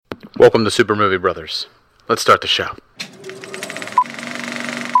Welcome to Super Movie Brothers. Let's start the show. This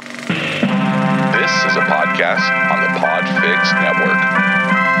is a podcast on the Podfix Network.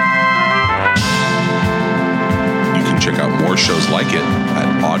 You can check out more shows like it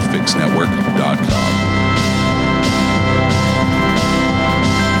at podfixnetwork.com.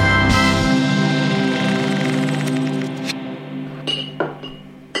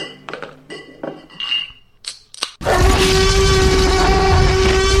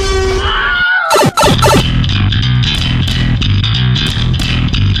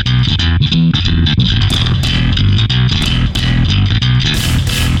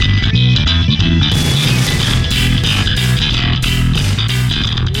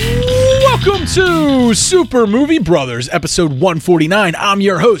 Welcome to Super Movie Brothers, episode 149. I'm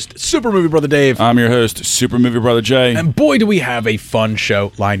your host, Super Movie Brother Dave. I'm your host, Super Movie Brother Jay. And boy, do we have a fun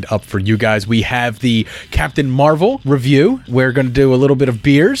show lined up for you guys. We have the Captain Marvel review. We're going to do a little bit of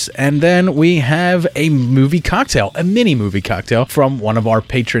beers. And then we have a movie cocktail, a mini movie cocktail from one of our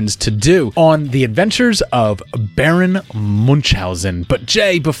patrons to do on the adventures of Baron Munchausen. But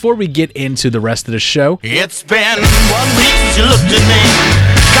Jay, before we get into the rest of the show, it's been 1 week since you looked at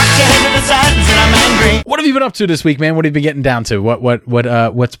me. Cocked your head to the side and said I'm angry. what have you been up to this week, man? What have you been getting down to?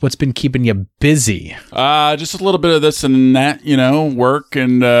 What's been keeping you busy? Just a little bit of this and that, you know, work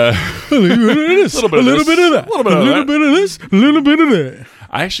and a little bit of that.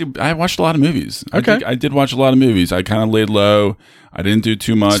 I watched a lot of movies. Okay. I did watch a lot of movies. I kind of laid low. I didn't do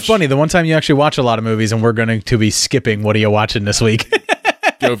too much. It's funny, the one time you actually watch a lot of movies, and we're going to be skipping what are you watching this week?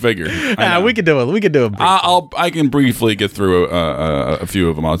 Go figure. We could do it. We could do it. I can briefly get through a few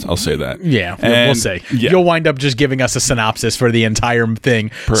of them. I'll say that. Yeah, And- we'll say. yeah. You'll wind up just giving us a synopsis for the entire thing,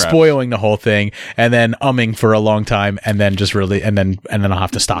 Perhaps. spoiling the whole thing, and then umming for a long time, and then just really, and then I'll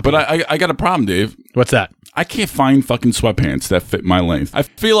have to stop. But you. I got a problem, Dave. What's that? I can't find fucking sweatpants that fit my length. I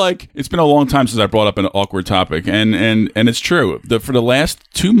feel like it's been a long time since I brought up an awkward topic, and it's true. For the last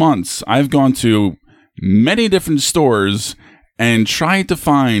 2 months, I've gone to many different stores and tried to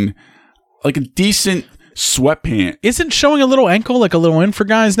find like a decent sweatpant. Isn't showing a little ankle like a little in for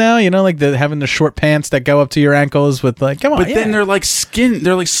guys now? You know, like having the short pants that go up to your ankles with like, come on. But then they're like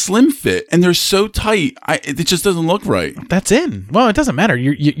slim fit, and they're so tight. It just doesn't look right. that's in. Well, it doesn't matter.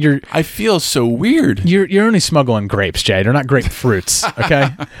 You're I feel so weird. You're only smuggling grapes, Jay. They're not grapefruits,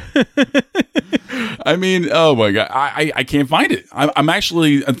 okay? I mean, oh my God. I can't find it.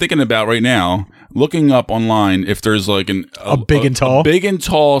 I'm thinking about right now, looking up online if there's like a big and tall? a big and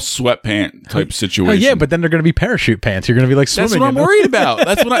tall sweatpant type situation. Oh, yeah, but then they're going to be parachute pants. You're going to be like swimming. that's what I'm in them. worried about.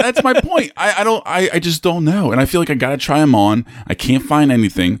 That's my point. I just don't know, and I feel like I gotta try them on. I can't find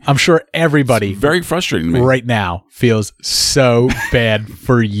anything. I'm sure everybody Very frustrating to me. right now feels so bad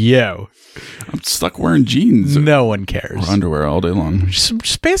for you. I'm stuck wearing jeans No one cares. or underwear all day long.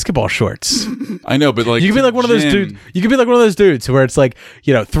 Just basketball shorts. I know, but like You could be like one of those dudes. You could be like one of those dudes where it's like,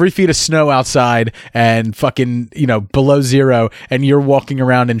 3 feet of snow outside and fucking, below zero, and you're walking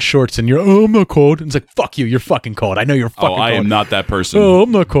around in shorts and you're, oh, I'm not cold. And it's like, fuck you. You're fucking cold. I know you're fucking Oh, cold. I am not that person. Oh,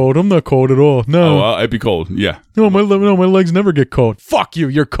 I'm not cold. I'm not cold at all. No. Oh, I'd be cold. Yeah. No, my legs never get cold. Fuck you.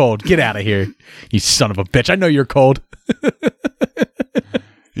 You're cold. Get out of here. You son of a bitch. I know you're cold.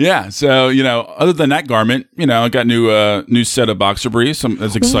 Yeah. So, other than that garment, I got new set of boxer briefs.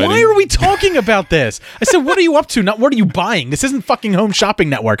 That's exciting. Why are we talking about this? I said, what are you up to? Not what are you buying? This isn't fucking Home Shopping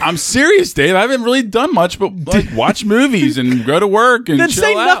Network. I'm serious, Dave. I haven't really done much but like watch movies and go to work and Then chill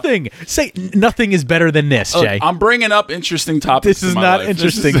say out. nothing. Say nothing is better than this, Look, Jay. I'm bringing up interesting topics. This is in my not life.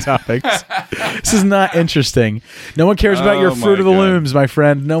 interesting topics. This is not interesting. No one cares about your Oh, Fruit of the my God. Looms, my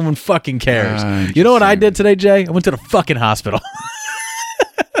friend. No one fucking cares. God, You know what I did today, Jay? I went to the fucking hospital.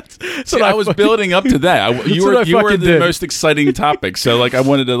 See, I was building up to that. You what I were fucking the did. most exciting topic. So, like, I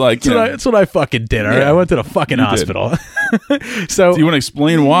wanted to, like, That's what I fucking did. All right, Yeah. I went to the fucking You did. hospital. So do you want to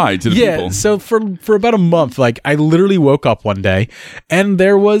explain why to the people? So for about a month, like I literally woke up one day and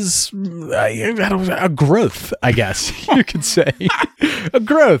there was a growth, I guess you could say, a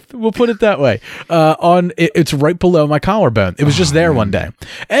growth. We'll put it that way. It's right below my collarbone. It was just there one day,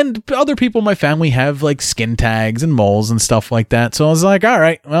 and other people in my family have like skin tags and moles and stuff like that. So I was like, all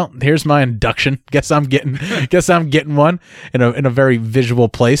right, well, here's my induction. Guess I'm getting one in a very visual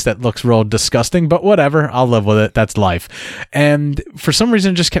place that looks real disgusting, but whatever. I'll live with it. That's life. And for some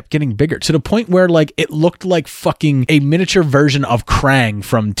reason, it just kept getting bigger to the point where like it looked like fucking a miniature version of Krang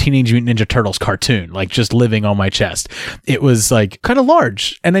from Teenage Mutant Ninja Turtles cartoon, like just living on my chest. It was like kind of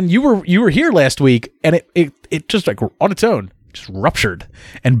large. And then you were here last week, and it just like on its own just ruptured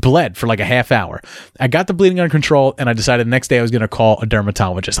and bled for like a half hour. I got the bleeding under control, and I decided the next day I was going to call a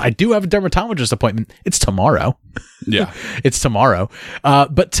dermatologist. I do have a dermatologist appointment. It's tomorrow. Yeah. It's tomorrow.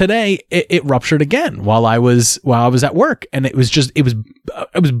 But today it ruptured again while I was at work. And I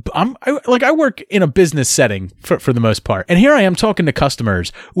work in a business setting for the most part. And here I am talking to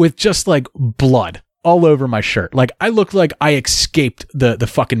customers with just like blood all over my shirt. Like I looked like I escaped the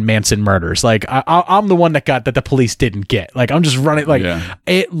fucking Manson murders. Like I'm the one that the police didn't get. Like I'm just running. Like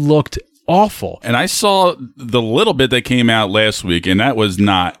It looked awful. And I saw the little bit that came out last week, and that was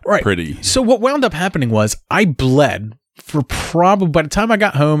not pretty. So what wound up happening was I bled for probably, by the time I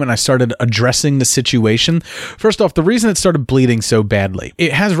got home and I started addressing the situation, first off, the reason it started bleeding so badly,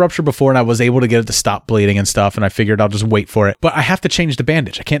 it has ruptured before and I was able to get it to stop bleeding and stuff, and I figured I'll just wait for it. But I have to change the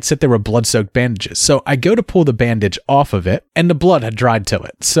bandage. I can't sit there with blood-soaked bandages. So I go to pull the bandage off of it, and the blood had dried to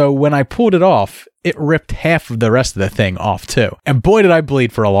it. So when I pulled it off, it ripped half of the rest of the thing off too. And boy, did I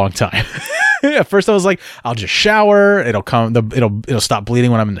bleed for a long time. At first I was like, I'll just shower. It'll stop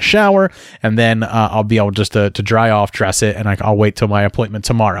bleeding when I'm in the shower. And then I'll be able just to dry off, dress it. And I'll wait till my appointment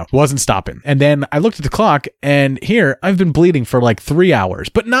tomorrow. Wasn't stopping. And then I looked at the clock, and here I've been bleeding for like 3 hours,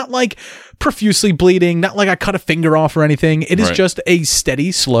 but not like profusely bleeding, not like I cut a finger off or anything. It is just a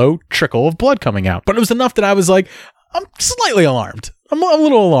steady, slow trickle of blood coming out. But it was enough that I was like, I'm slightly alarmed. I'm a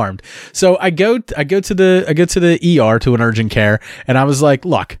little alarmed. So I go to the ER, to an urgent care, and I was like,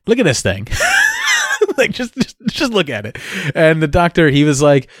 look at this thing. Like, just look at it. And the doctor, he was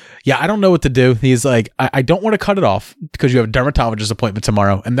like, yeah, I don't know what to do. He's like, I don't want to cut it off because you have a dermatologist appointment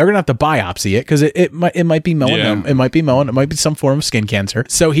tomorrow, and they're going to have to biopsy it because it might be melanoma. Yeah. It might be melanoma. It might be some form of skin cancer.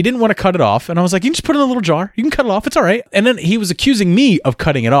 So he didn't want to cut it off. And I was like, you can just put it in a little jar. You can cut it off. It's all right. And then he was accusing me of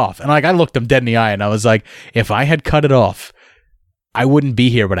cutting it off. And like, I looked him dead in the eye, and I was like, if I had cut it off, I wouldn't be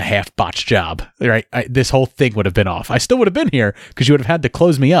here with a half botched job, right? This whole thing would have been off. I still would have been here because you would have had to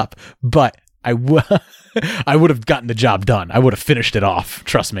close me up, but I would have gotten the job done. I would have finished it off,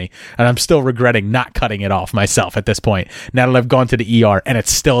 trust me. And I'm still regretting not cutting it off myself at this point. Now that I've gone to the ER and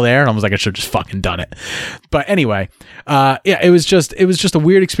it's still there, and I was like, I should have just fucking done it. But anyway, it was just a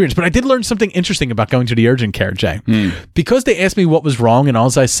weird experience. But I did learn something interesting about going to the urgent care, Jay. Because they asked me what was wrong, and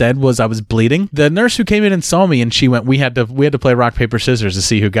all I said was I was bleeding. The nurse who came in and saw me, and she went, we had to play rock, paper, scissors to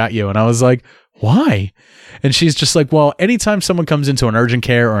see who got you. And I was like, why? And she's just like, well, anytime someone comes into an urgent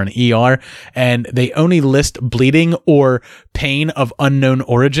care or an ER and they only list bleeding or pain of unknown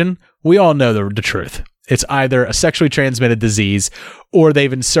origin, we all know the truth. It's either a sexually transmitted disease or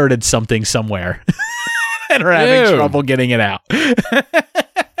they've inserted something somewhere and are having trouble getting it out.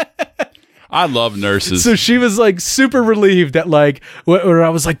 I love nurses. So she was like super relieved that like, where I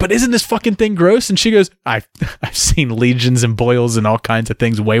was like, but isn't this fucking thing gross? And she goes, I've seen lesions and boils and all kinds of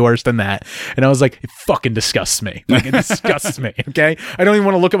things way worse than that. And I was like, it fucking disgusts me. Like, it disgusts me. Okay. I don't even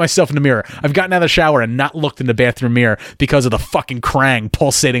want to look at myself in the mirror. I've gotten out of the shower and not looked in the bathroom mirror because of the fucking krang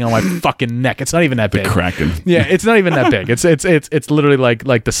pulsating on my fucking neck. It's not even that big. Kraken. Yeah. It's not even that big. It's literally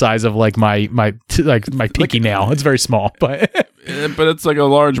like the size of like my pinky nail. It's very small, but it's like a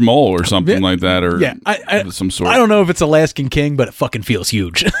large mole or something like that, or some sort. I don't know if it's Alaskan King, but it fucking feels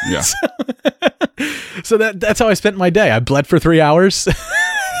huge. Yeah. So that's how I spent my day. I bled for 3 hours.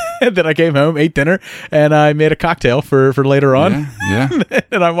 And then I came home, ate dinner, and I made a cocktail for later on. Yeah.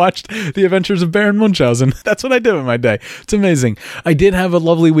 And I watched The Adventures of Baron Munchausen. That's what I did with my day. It's amazing. I did have a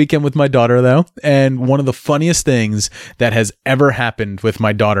lovely weekend with my daughter, though. And one of the funniest things that has ever happened with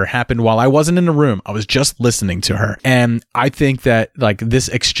my daughter happened while I wasn't in the room. I was just listening to her. And I think that like this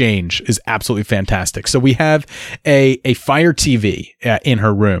exchange is absolutely fantastic. So we have a Fire TV in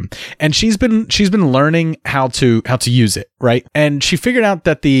her room, and she's been learning how to use it, right? And she figured out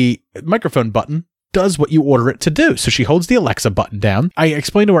that the microphone button does what you order it to do. So she holds the Alexa button down. I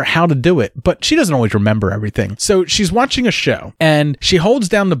explained to her how to do it, but she doesn't always remember everything. So she's watching a show and she holds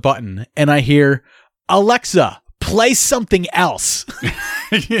down the button and I hear, Alexa, play something else.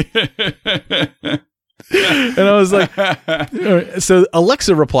 And I was like, so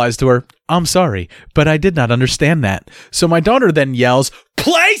Alexa replies to her, I'm sorry, but I did not understand that. So my daughter then yells,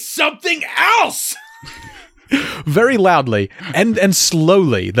 play something else. Very loudly and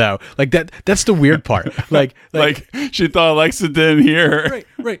slowly though. Like that's the weird part. Like she thought Alexa didn't hear her.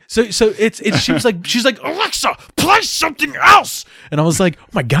 Right. So it's she's like Alexa, play something else. And I was like, oh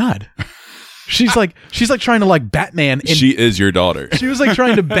my God. She's like trying to like Batman. She is your daughter. She was like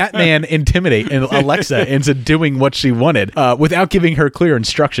trying to Batman intimidate Alexa into doing what she wanted without giving her clear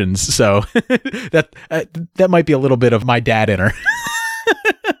instructions. So that might be a little bit of my dad in her.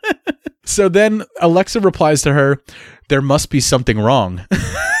 So then Alexa replies to her, there must be something wrong.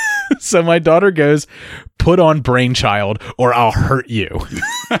 So my daughter goes, put on Brainchild or I'll hurt you.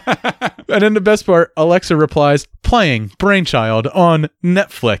 And then the best part, Alexa replies, playing Brainchild on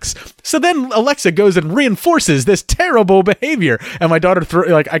Netflix. So then Alexa goes and reinforces this terrible behavior. And my daughter,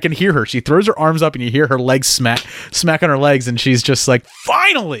 I can hear her. She throws her arms up and you hear her legs smack on her legs. And she's just like,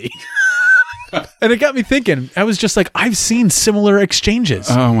 finally. And it got me thinking. I was just like, I've seen similar exchanges.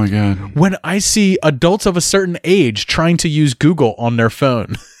 Oh my God. When I see adults of a certain age trying to use Google on their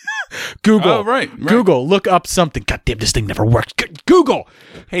phone. Google. Oh, right. Google, look up something. God damn, this thing never works. Google.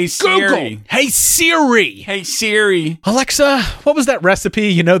 Hey, Google. Siri. Hey, Siri. Hey, Siri. Alexa, what was that recipe?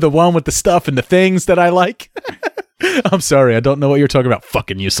 You know, the one with the stuff and the things that I like? I'm sorry, I don't know what you're talking about.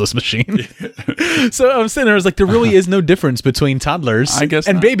 Fucking useless machine. So I'm sitting there, I was like, there really is no difference between toddlers and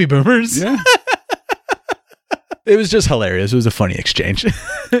not. baby boomers. Yeah. It was just hilarious. It was a funny exchange.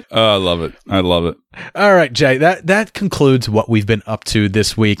 I love it. I love it. All right, Jay, that concludes what we've been up to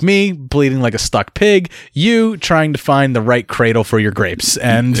this week. Me bleeding like a stuck pig, you trying to find the right cradle for your grapes.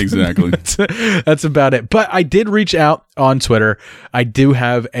 And Exactly. that's about it. But I did reach out on Twitter. I do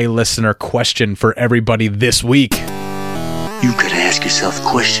have a listener question for everybody this week. You gotta ask yourself a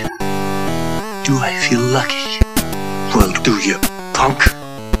question. Do I feel lucky? Well, do you, punk?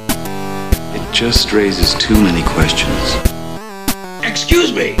 It just raises too many questions.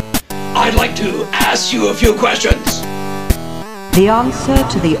 Excuse me. I'd like to ask you a few questions. The answer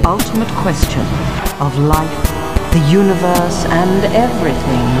to the ultimate question of life, the universe, and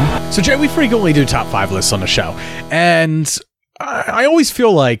everything. So, Jay, we frequently do top 5 lists on the show. And I always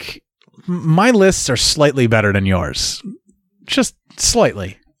feel like my lists are slightly better than yours. Just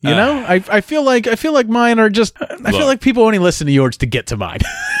slightly. You know? I feel like mine are just... I feel like people only listen to yours to get to mine.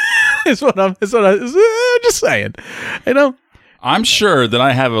 I'm just saying. You know? I'm sure that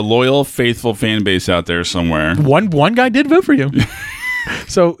I have a loyal, faithful fan base out there somewhere. One guy did vote for you.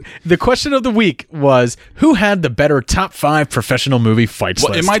 So the question of the week was, who had the better top 5 professional movie fights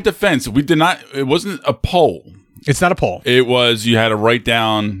list? In my defense, we did not. It wasn't a poll. It's not a poll. It was you had to write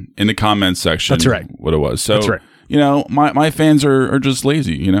down in the comments section. That's right. What it was. So that's right. You know, my fans are just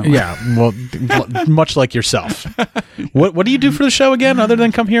lazy, you know? Yeah, well, much like yourself. What do you do for the show again, other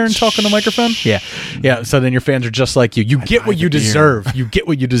than come here and talk on the microphone? Yeah. So then your fans are just like you. You get what you deserve. You get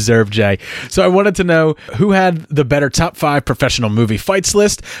what you deserve, Jay. So I wanted to know who had the better top 5 professional movie fights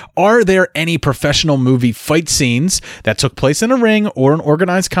list. Are there any professional movie fight scenes that took place in a ring or an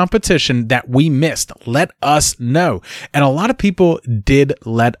organized competition that we missed? Let us know. And a lot of people did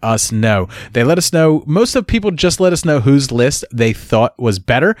let us know. They let us know. Most of the people just let us know whose list they thought was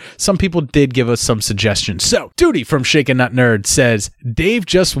better. Some people did give us some suggestions. So, Duty from Shaken Not Nerd says, Dave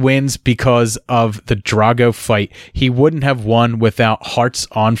just wins because of the Drago fight. He wouldn't have won without Hearts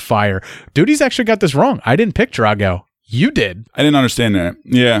on Fire. Duty's actually got this wrong. I didn't pick Drago. You did. I didn't understand that.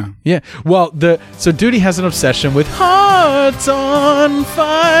 Yeah. Yeah. Well, so Duty has an obsession with Hearts on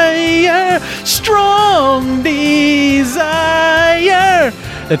Fire, Strong Desire.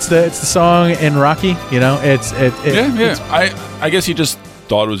 It's the song in Rocky, you know. I guess you just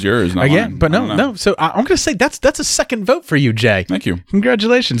thought it was yours. Not mine. But no. So I'm going to say that's a second vote for you, Jay. Thank you.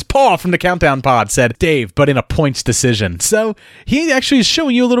 Congratulations. Paul from the Countdown Pod said Dave, but in a points decision. So he actually is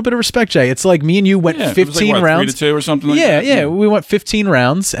showing you a little bit of respect, Jay. It's like me and you went 15 rounds. 3-2 or something like that. Yeah. We went 15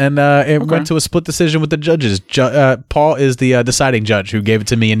 rounds, and it went to a split decision with the judges. Paul is the deciding judge who gave it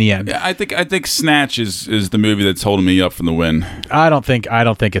to me in the end. Yeah, I think Snatch is the movie that's holding me up from the win. I don't think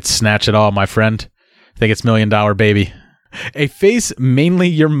it's Snatch at all, my friend. I think it's $1 Million Baby. A face mainly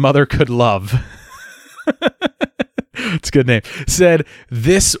your mother could love. It's a good name. Said,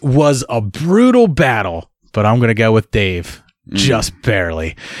 this was a brutal battle, but I'm going to go with Dave. Just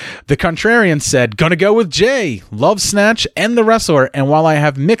barely. The Contrarian said, gonna go with Jay. Love Snatch and The Wrestler. And while I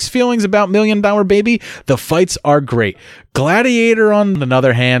have mixed feelings about $1 Million Baby, the fights are great. Gladiator, on the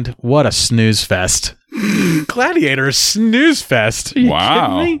other hand, what a snooze fest. Gladiator, snooze fest. Are you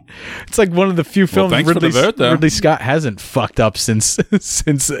kidding me? It's like one of the few films Ridley Scott hasn't fucked up since the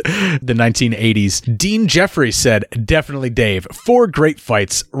 1980s. Dean Jeffrey said, definitely Dave. 4 great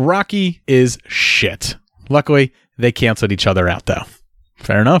fights. Rocky is shit. Luckily, they canceled each other out, though.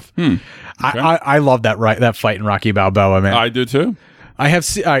 Fair enough. Okay. I love that fight in Rocky Balboa, man. I do too. I have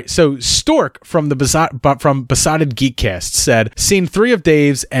all right. So Stork from Besotted Geekcast said, seen 3 of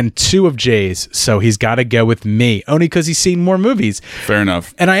Dave's and 2 of Jay's, so he's got to go with me only because he's seen more movies. Fair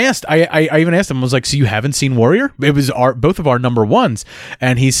enough. And I even asked him. I was like, so you haven't seen Warrior? It was both of our number ones,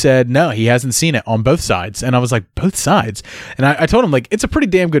 and he said no, he hasn't seen it on both sides. And I was like, both sides? And I told him, like, it's a pretty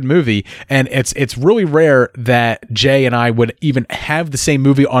damn good movie, and it's really rare that Jay and I would even have the same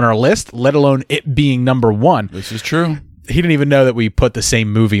movie on our list, let alone it being number 1. This is true. He didn't even know that we put the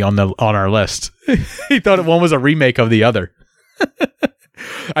same movie on our list. He thought one was a remake of the other.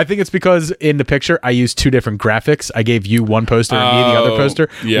 I think it's because in the picture I used two different graphics. I gave you one poster and me the other poster,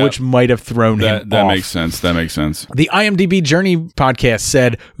 which might have thrown him off. That makes sense. That makes sense. The IMDb Journey podcast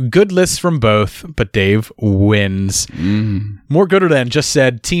said, good lists from both, but Dave wins. More gooder than just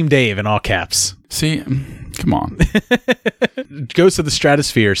said Team Dave in all caps. See, come on. Ghost of the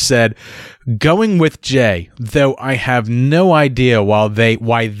Stratosphere said, going with Jay, though I have no idea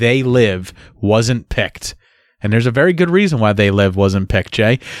why They Live wasn't picked. And there's a very good reason why They Live wasn't picked,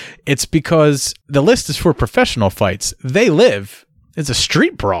 Jay. It's because the list is for professional fights. They Live is a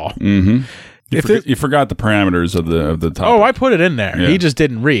street brawl. Mm-hmm. You forgot the parameters of the topic. Oh, I put it in there. Yeah. He just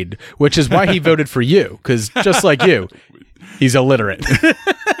didn't read, which is why he voted for you, because just like you, he's illiterate.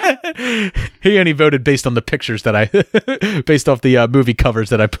 He only voted based on the pictures that based off the movie covers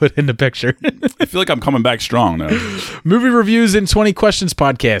that I put in the picture. I feel like I'm coming back strong now. Movie Reviews in 20 Questions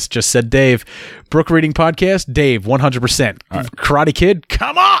podcast just said Dave. Brook Reading podcast, Dave, 100%. Right. Karate Kid,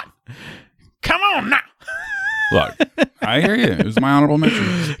 come on now. Look, I hear you. It was my honorable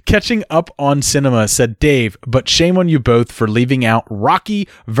mention. Catching Up on Cinema said Dave, but shame on you both for leaving out Rocky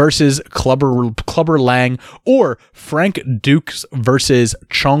versus Clubber Lang or Frank Dukes versus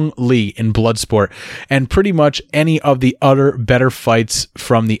Chong Li in Bloodsport, and pretty much any of the other better fights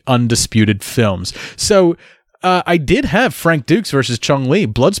from the Undisputed films. So I did have Frank Dukes versus Chong Li,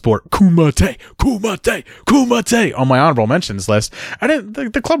 Bloodsport, Kumite on my honorable mentions list. I didn't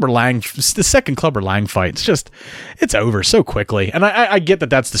the Clubber Lang, the second Clubber Lang fight. It's over so quickly, and I get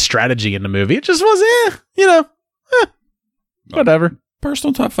that that's the strategy in the movie. It just was, whatever.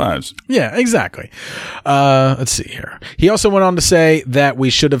 Personal top fives. Yeah, exactly. Let's see here. He also went on to say that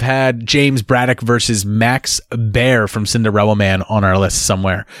we should have had James Braddock versus Max Baer from Cinderella Man on our list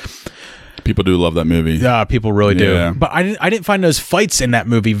somewhere. People do love that movie. Yeah, people really do. Yeah. But I didn't find those fights in that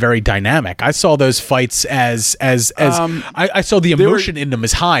movie very dynamic. I saw those fights as I saw the emotion in them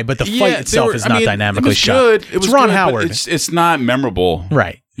as high, but the fight itself is not dynamically shot. Good. It's Ron Howard. It's not memorable,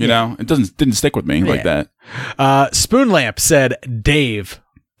 right? You know, it didn't stick with me like that. Spoon Lamp said Dave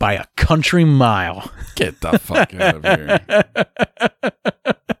by a country mile. Get the fuck out of here.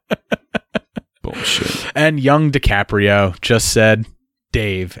 Bullshit. And Young DiCaprio just said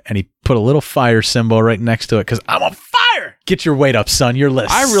Dave, and he put a little fire symbol right next to it because I'm on fire. Get your weight up, son. Your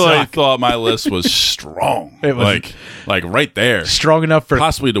list. I really thought my list was strong. It was like right there, strong enough for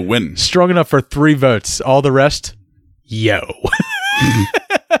possibly to win. Strong enough for 3 votes. All the rest, yo.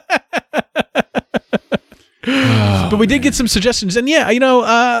 But we did get some suggestions, and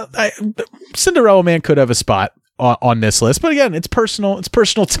Cinderella Man could have a spot on this list, but again, it's personal. It's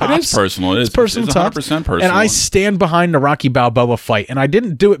personal tops. It is personal. It's personal. It's 100% personal. And I stand behind the Rocky Balboa fight, and I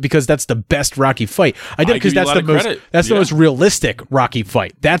didn't do it because that's the best Rocky fight. I did it because that's the most. That's the most realistic Rocky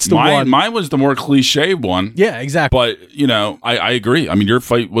fight. That's the one. Mine was the more cliche one. Yeah, exactly. But I agree. I mean, your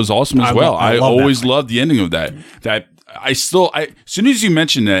fight was awesome as well. I always loved the ending of that. As soon as you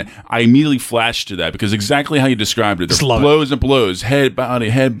mentioned that, I immediately flashed to that because exactly how you described it. There's blows and blows, head, body,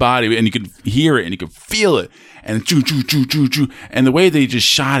 and you could hear it and you could feel it. And and the way they just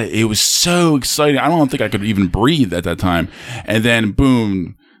shot it, it was so exciting. I don't think I could even breathe at that time. And then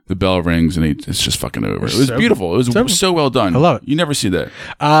boom, the bell rings and it's just fucking over. It was beautiful. It was so well done. I love it. You never see that.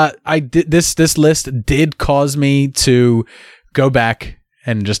 I did this list did cause me to go back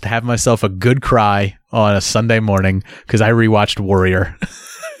and just have myself a good cry on a Sunday morning because I rewatched Warrior.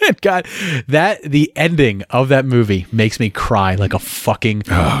 God, the ending of that movie makes me cry like a fucking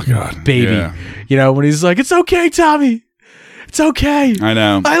baby. Yeah. When he's like, "It's okay, Tommy. It's okay. I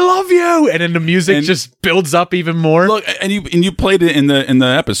know. I love you." And then the music just builds up even more. Look, and you played it in the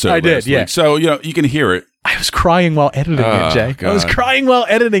episode. I did, yeah. So you can hear it. I was crying while editing it, Jay. God. I was crying while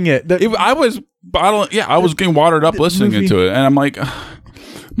editing it. I was getting watered up listening to it, and I'm like,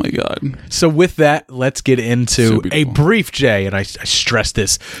 my God. So with that, let's get into a brief, Jay, and I stress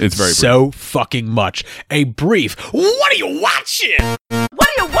this it's very so brief. Fucking much. A brief. What are you watching? What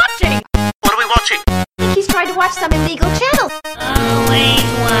are you watching? What are we watching? I think he's trying to watch some illegal channel. Always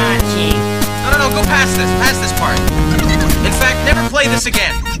watching. No, go past this part. In fact, never play this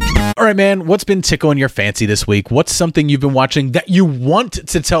again. All right, man, what's been tickling your fancy this week? What's something you've been watching that you want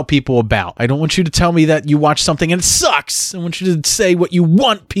to tell people about? I don't want you to tell me that you watch something and it sucks. I want you to say what you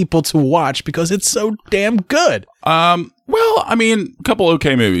want people to watch because it's so damn good. Well, Well, I mean, a couple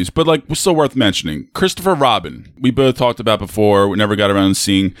okay movies, but like still worth mentioning. Christopher Robin, we both talked about before. We never got around to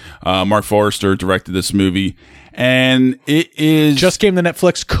seeing. Mark Forrester directed this movie, and it is Just came to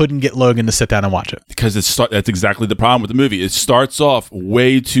Netflix. Couldn't get Logan to sit down and watch it because that's exactly the problem with the movie. It starts off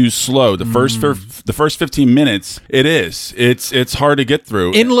way too slow. The first 15 minutes, it's hard to get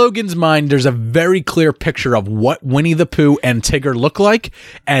through. In Logan's mind, there's a very clear picture of what Winnie the Pooh and Tigger look like,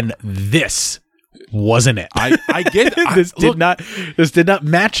 and this wasn't it. I get this did not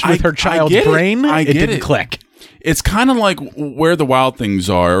match with her child's brain. I get it didn't click. It's kind of like Where the Wild Things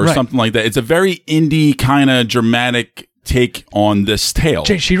Are or something like that. It's a very indie kind of dramatic take on this tale.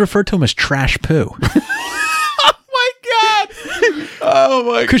 Jay, she referred to him as Trash Pooh. Oh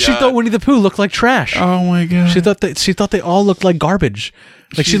my god! Because she thought Winnie the Pooh looked like trash. Oh my god! She thought they all looked like garbage.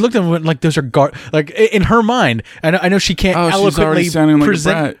 Like she looked at them like those are like in her mind. I know she can't eloquently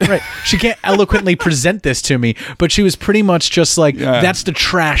present. Right, she can't eloquently present this to me, but she was pretty much just like that's the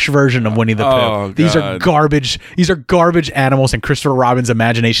trash version of Winnie the Pooh. Oh, these are garbage. These are garbage animals, and Christopher Robin's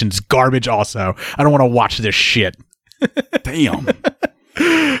imagination's garbage. Also, I don't want to watch this shit. Damn.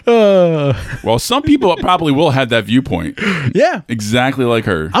 Well, some people probably will have that viewpoint. Yeah, exactly like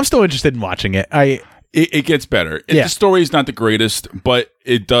her. I'm still interested in watching it. It gets better. The story is not the greatest, but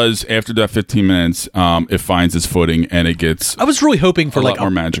it does after that 15 minutes. It finds its footing and it gets. I was really hoping for like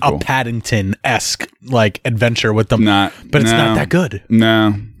more magical, a Paddington-esque like adventure with them, but it's not that good.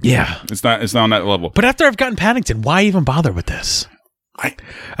 No, yeah, it's not on that level. But after I've gotten Paddington, why even bother with this?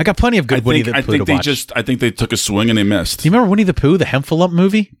 I got plenty of good Winnie the Pooh to watch. I think they took a swing and they missed. Do you remember Winnie the Pooh, the Hemphalump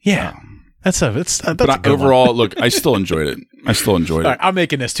movie? Yeah. That's a good overall, one. look, I still enjoyed it. All right, I'm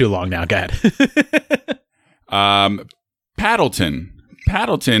making this too long now. Go ahead. Paddleton.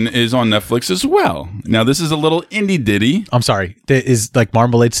 Paddleton is on Netflix as well. Now, this is a little indie ditty. I'm sorry. Is like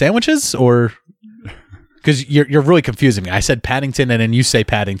marmalade sandwiches or... Because you're really confusing me. I said Paddington, and then you say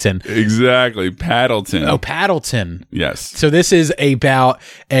Paddington. Exactly, Paddleton. Oh, Paddleton. Yes. So this is about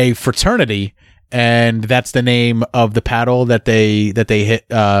a fraternity, and that's the name of the paddle that they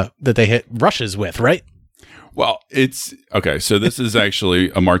hit rushes with, right? Well, it's okay. So this is actually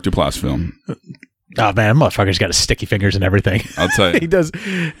a Mark Duplass film. Oh man, motherfucker's got his sticky fingers and everything. I'll tell you, he does.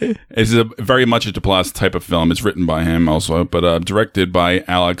 It's very much a Duplass type of film. It's written by him also, but directed by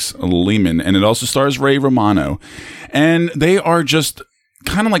Alex Lehman, and it also stars Ray Romano. And they are just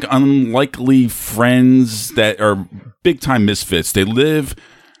kind of like unlikely friends that are big time misfits. They live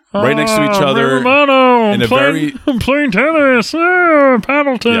right next to each other. Ray Romano, I'm playing tennis.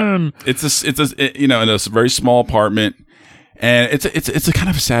 Paddleton. Yeah. In a very small apartment. And it's a kind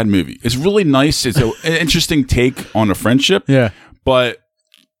of a sad movie. It's really nice. It's an interesting take on a friendship. Yeah. But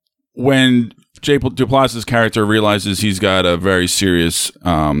when Jay Duplass's character realizes he's got a very serious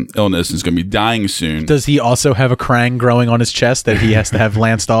illness and is going to be dying soon. Does he also have a krang growing on his chest that he has to have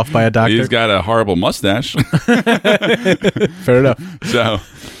lanced off by a doctor? He's got a horrible mustache. Fair enough. So,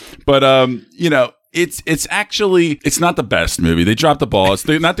 but it's not the best movie. They dropped the ball. It's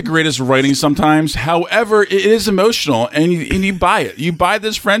not the greatest writing sometimes. However, it is emotional, and you buy it. You buy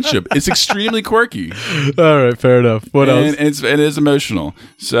this friendship. It's extremely quirky. All right, fair enough. What else? It is emotional.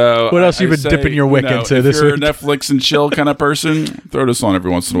 So, what else you've been dipping your wick into this week? If you're a Netflix and chill kind of person, throw this on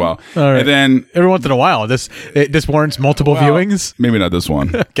every once in a while. All right. And then every once in a while, this warrants multiple viewings. Maybe not this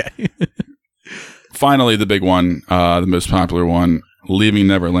one. Okay. Finally, the big one, the most popular one. Leaving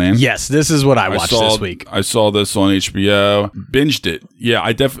Neverland. Yes, this is what I watched this week. I saw this on HBO. Binged it. Yeah,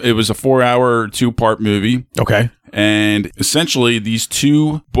 it was a 4-hour, 2-part movie. Okay. And essentially, these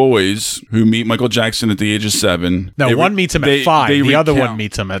two boys who meet Michael Jackson at the age of 7. No, one meets him at 5. The other one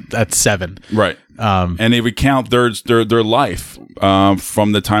meets him at 7. Right. And they recount their life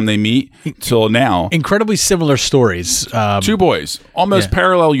from the time they meet till now. Incredibly similar stories. Two boys, almost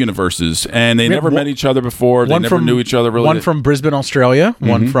parallel universes, and they never met each other before. They never knew each other really. One from Brisbane, Australia.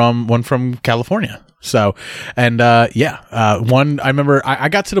 Mm-hmm. One from California. So, and one I remember I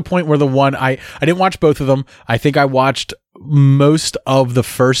got to the point where the one I didn't watch both of them. I think I watched most of the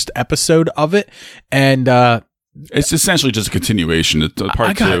first episode of it, and it's essentially just a continuation of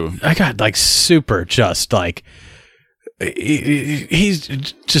part 2. I got like super just like he's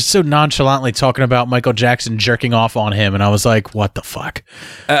just so nonchalantly talking about Michael Jackson jerking off on him, and I was like, what the fuck?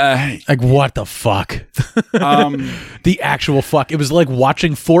 Like, what the fuck? The actual fuck. It was like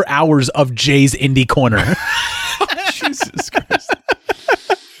watching 4 hours of Jay's Indie Corner. Jesus Christ.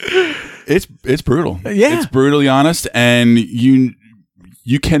 It's brutal. Yeah. It's brutally honest, and you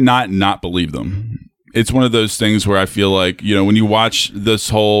cannot not believe them. It's one of those things where I feel like, when you watch this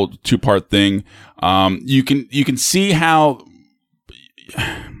whole 2-part thing, you can see how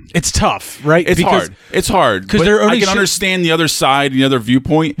It's tough, right? It's hard. It's hard because I can understand the other side, the other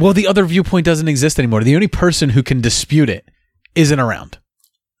viewpoint. Well, the other viewpoint doesn't exist anymore. The only person who can dispute it isn't around.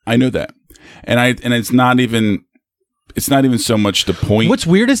 I know that, and it's not even so much the point. What's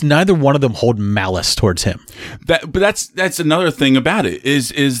weird is neither one of them hold malice towards him. But that's another thing about it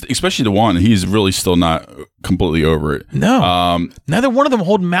is especially the one, he's really still not completely over it. No, neither one of them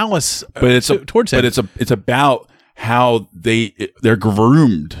hold malice towards him. But it's about how they're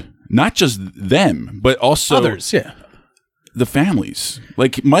groomed, not just them, but also others. Yeah, the families.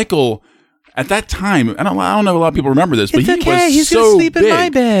 Like Michael. At that time, I don't know. A lot of people remember this, but he's so gonna sleep big. in my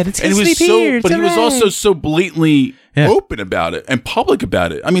bed. It's gonna sleep here. But he was also so blatantly open about it and public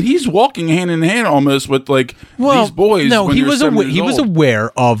about it. I mean, he's walking hand in hand almost with these boys. No, when he was was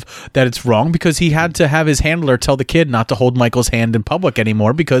aware of that it's wrong because he had to have his handler tell the kid not to hold Michael's hand in public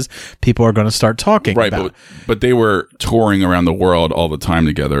anymore because people are going to start talking. Right, about but they were touring around the world all the time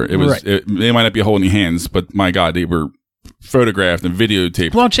together. It was they might not be holding hands, but my God, they were photographed and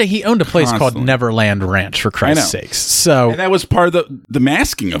videotaped. Well, Jay, he owned a place called Neverland Ranch, for Christ's sakes. So, and that was part of the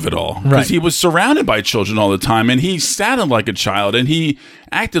masking of it all, because he was surrounded by children all the time, and he sounded like a child, and he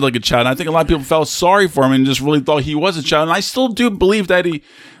acted like a child. And I think a lot of people felt sorry for him and just really thought he was a child. And I still do believe that he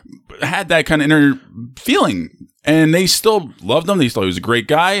had that kind of inner feeling, and they still loved him. They thought he was a great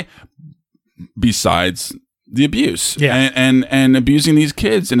guy. Besides the abuse, and abusing these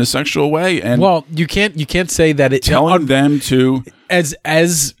kids in a sexual way, and you can't say that it telling them to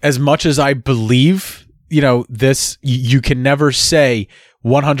as much as I believe this, you can never say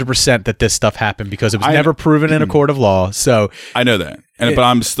 100% that this stuff happened because it was never proven in a court of law. So I know that, but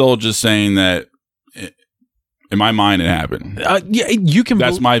I'm still just saying that. In my mind, it happened. You can.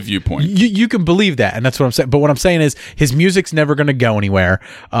 That's my viewpoint. You can believe that, and that's what I'm saying. But what I'm saying is, his music's never going to go anywhere.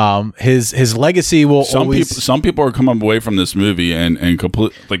 His legacy will always. Some people are coming away from this movie and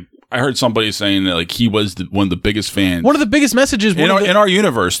complete. Like I heard somebody saying that he was one of the biggest fans. One of the biggest messages in our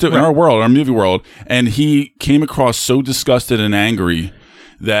universe, too, in our world, our movie world, and he came across so disgusted and angry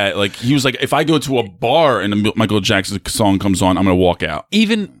that he was like, if I go to a bar and a Michael Jackson song comes on, I'm going to walk out.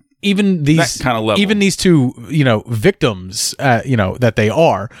 Even these that kind of level. Even these two, victims, that they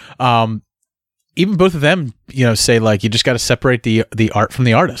are, even both of them, say you just got to separate the art from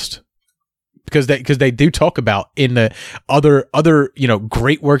the artist, because they do talk about in the other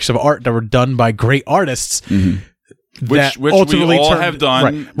great works of art that were done by great artists, which ultimately we all have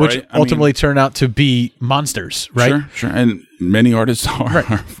done, which ultimately turn out to be monsters, right? Sure, and many artists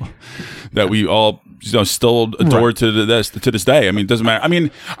are that we all. Still adore to this day. I mean, it doesn't matter. I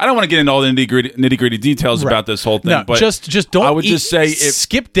mean, I don't want to get into all the nitty gritty details about this whole thing. No, but just don't. I would just say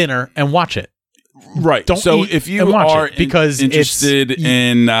skip dinner and watch it. Right. Don't so eat if you and watch are it because interested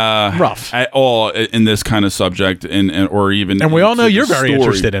in rough at all in this kind of subject, or even we all know you're very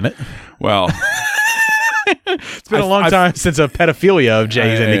interested in it. Well. It's been a long time since a pedophilia of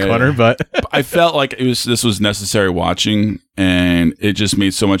Jay's Indie Corner, but I felt like this was necessary watching, and it just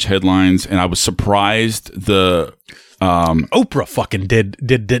made so much headlines, and I was surprised the Oprah fucking did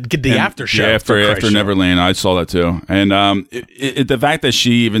the after show after Neverland. I saw that too, and the fact that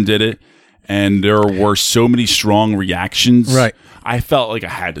she even did it, and there were so many strong reactions. Right. I felt like I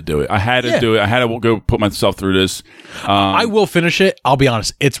had to do it. I had to do it. I had to go put myself through this. I will finish it. I'll be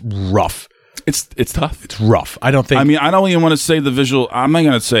honest. It's rough. It's tough. It's rough. I don't think. I mean, I don't even want to say the visual. I'm not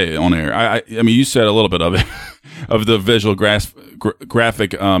going to say it on air. I mean, you said a little bit of it, of the visual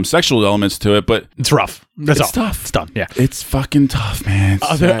graphic sexual elements to it, but it's rough. That's all. Tough. It's done. Yeah, it's fucking tough, man.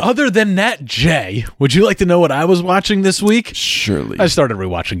 Other than that, Jay, would you like to know what I was watching this week? Surely. I started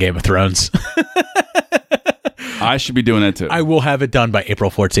rewatching Game of Thrones. I should be doing that too. I will have it done by April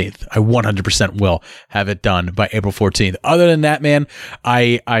 14th. I 100% will have it done by April 14th. Other than that, man,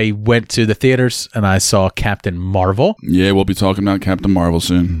 I went to the theaters and I saw Captain Marvel. Yeah, we'll be talking about Captain Marvel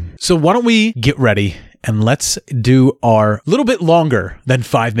soon. So why don't we get ready and let's do our little bit longer than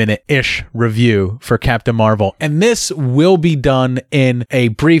 5-minute-ish review for Captain Marvel. And this will be done in a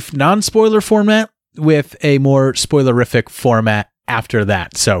brief non-spoiler format with a more spoilerific format after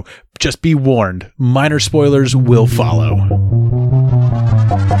that. So just be warned, minor spoilers will follow.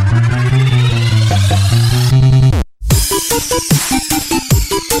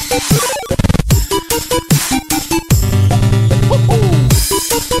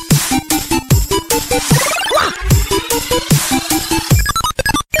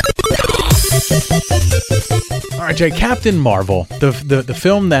 All right, Jay, Captain Marvel, the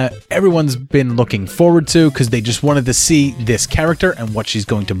film that everyone's been looking forward to because they just wanted to see this character and what she's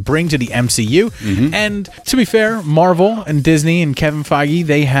going to bring to the MCU. Mm-hmm. And to be fair, Marvel and Disney and Kevin Feige,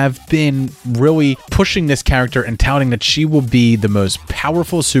 they have been really pushing this character and touting that she will be the most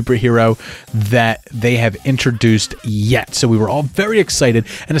powerful superhero that they have introduced yet. So we were all very excited,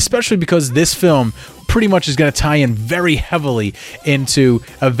 and especially because this film pretty much is going to tie in very heavily into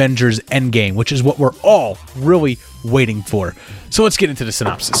Avengers Endgame, which is what we're all really waiting for. So let's get into the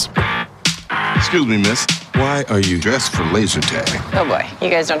synopsis. Excuse me, miss. Why are you dressed for laser tag? Oh boy, you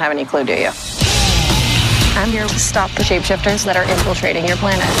guys don't have any clue, do you? I'm here to stop the shapeshifters that are infiltrating your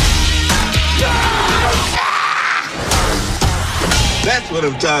planet. That's what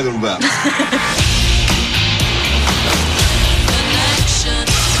I'm talking about.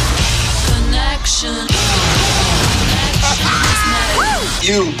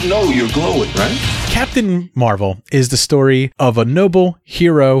 You know you're glowing, right? Captain Marvel is the story of a noble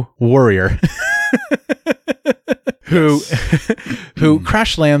hero warrior who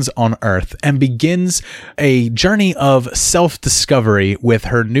crash lands on Earth and begins a journey of self-discovery with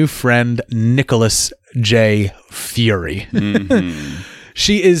her new friend Nicholas J. Fury. Mm-hmm.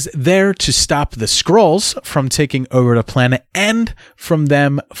 She is there to stop the Skrulls from taking over the planet and from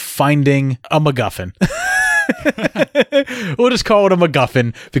them finding a MacGuffin. We'll just call it a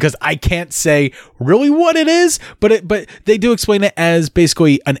MacGuffin because I can't say really what it is, but they do explain it as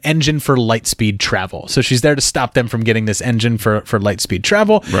basically an engine for light speed travel. So she's there to stop them from getting this engine for light speed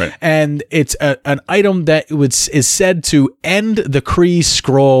travel. Right. And it's an item that is said to end the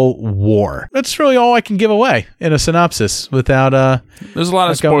Kree-Skrull War. That's really all I can give away in a synopsis without there's a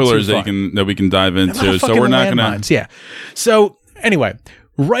lot of spoilers that we can dive into, so we're not gonna. Yeah. So anyway,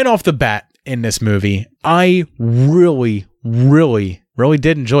 right off the bat in this movie, I really, really, really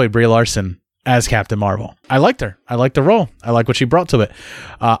did enjoy Brie Larson as Captain Marvel. I liked her. I liked the role. I like what she brought to it.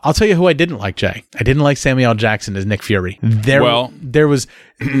 I'll tell you who I didn't like, Jay. I didn't like Samuel L. Jackson as Nick Fury. There was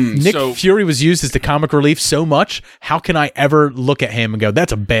Nick Fury was used as the comic relief so much. How can I ever look at him and go,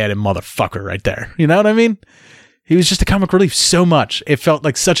 "That's a bad motherfucker right there"? You know what I mean? He was just a comic relief so much. It felt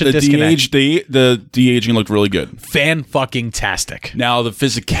like such a disconnect. The de-aging looked really good. Fan-fucking-tastic. Now, the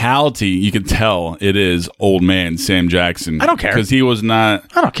physicality, you can tell it is old man Sam Jackson. I don't care. Because he was not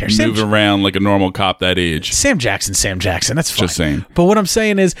I don't care. moving around like a normal cop that age. Sam Jackson. That's fine. Just saying. But what I'm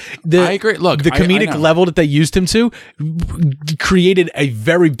saying is, I agree. Look, the comedic level that they used him to created a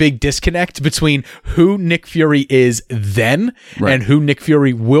very big disconnect between who Nick Fury is then and who Nick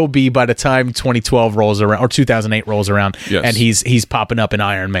Fury will be by the time 2012 rolls around, or 2008 rolls around, and he's popping up in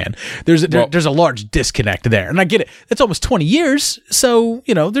Iron Man. There's a large disconnect there, and I get it. That's almost 20 years, so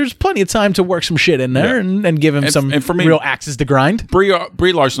there's plenty of time to work some shit in there and give him some real axes to grind.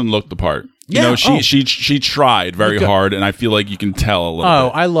 Brie Larson looked the part. She tried very hard, and I feel like you can tell a little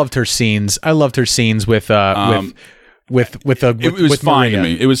bit. I loved her scenes. I loved her scenes with it was fine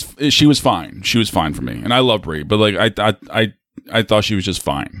Maria. to me. She was fine. She was fine for me, and I love Brie, but like I thought she was just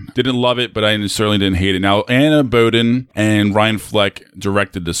fine. Didn't love it, but I certainly didn't hate it. Now, Anna Boden and Ryan Fleck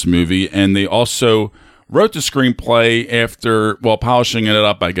directed this movie, and they also wrote the screenplay after, polishing it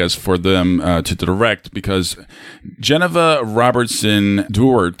up, I guess, for them to direct, because Geneva Robertson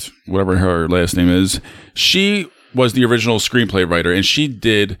Duart, whatever her last name is, she was the original screenplay writer, and she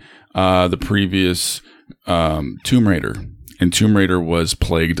did the previous Tomb Raider, and Tomb Raider was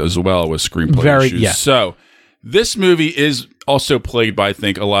plagued as well with screenplay issues. Yeah. So this movie is also plagued by, I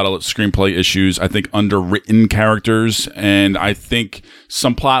think, a lot of screenplay issues. I think underwritten characters, and I think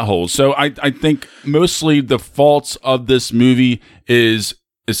some plot holes. So I think mostly the faults of this movie is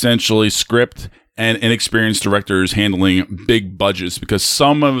essentially script and inexperienced directors handling big budgets, because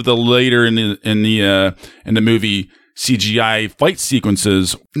some of the later in the movie CGI fight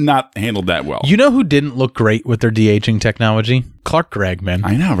sequences not handled that well. You know who didn't look great with their de-aging technology? Clark Gregg, man.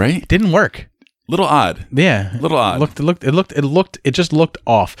 I know, right? It didn't work. Little odd. Yeah. Little odd. It just looked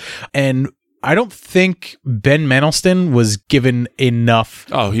off. And I don't think Ben Mendelsohn was given enough.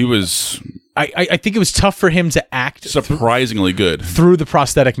 Oh, he was. I think it was tough for him to act surprisingly good through the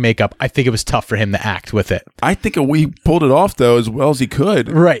prosthetic makeup. I think it was tough for him to act with it. I think we pulled it off though as well as he could.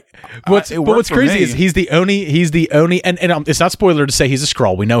 Right. What's crazy is he's the only, and it's not spoiler to say he's a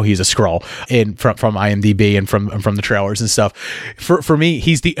Skrull. We know he's a Skrull from IMDb and from the trailers and stuff. For me,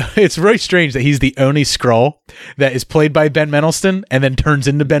 it's very strange that he's the only Skrull that is played by Ben Mendelsohn and then turns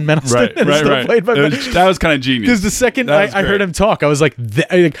into Ben Mendelsohn. Right. That was kind of genius. Because the second I heard him talk, I was like,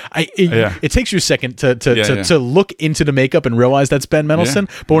 it takes you a second to look into the makeup and realize that's Ben Mendelsohn.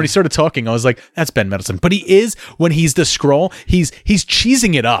 But when he started talking, I was like, that's Ben Mendelsohn. But he is, when he's the Skrull, he's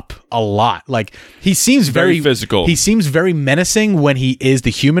cheesing it up a lot. Like, he seems very physical. He seems very menacing when he is the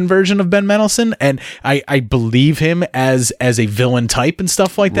human version of Ben Mendelsohn, and I believe him as a villain type and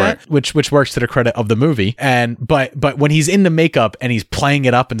stuff like that, which works to the credit of the movie. And but when he's in the makeup and he's playing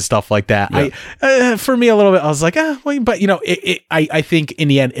it up and stuff like that, for me a little bit, I was like, but you know, I think in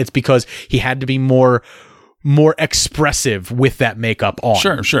the end it's because he had to be more expressive with that makeup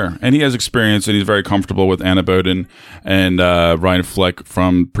on. Sure. And he has experience, and he's very comfortable with Anna Boden and Ryan Fleck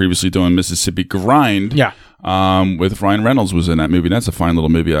from previously doing Mississippi Grind. Yeah. With Ryan Reynolds was in that movie. That's a fine little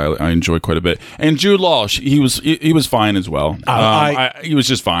movie I enjoy quite a bit. And Jude Law, he was fine as well. He was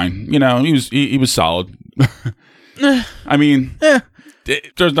just fine. You know, he was solid. I mean,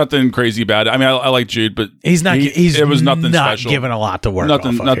 there's nothing crazy about it. I mean, I like Jude, but it was nothing special. Given a lot to work.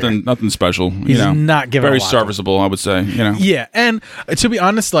 Nothing special. He's not given very a lot serviceable, I would say. You know. Yeah, and to be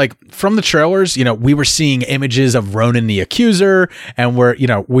honest, like from the trailers, you know, we were seeing images of Ronan the Accuser, and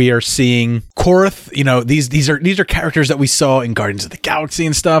we are seeing Korath. You know, these are characters that we saw in Guardians of the Galaxy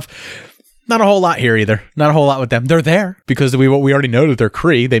and stuff. Not a whole lot here either. Not a whole lot with them. They're there because we already know that they're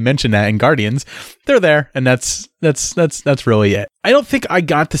Kree. They mentioned that in Guardians. They're there, and that's really it. I don't think I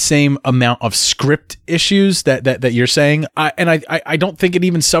got the same amount of script issues that you're saying. I don't think it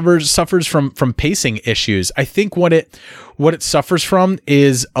even suffers from pacing issues. I think what it suffers from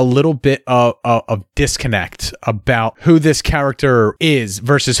is a little bit of disconnect about who this character is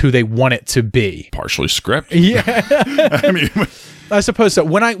versus who they want it to be. Partially script. Yeah. I mean, I suppose so.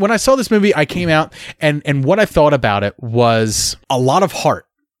 When I saw this movie, I came out and what I thought about it was a lot of heart,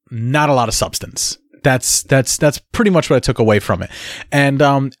 not a lot of substance. That's pretty much what I took away from it. And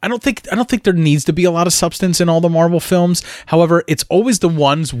I don't think there needs to be a lot of substance in all the Marvel films. However, it's always the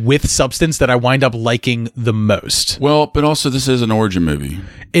ones with substance that I wind up liking the most. Well, but also this is an origin movie.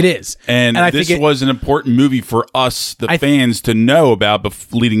 It is. And this was an important movie for us, the fans, to know about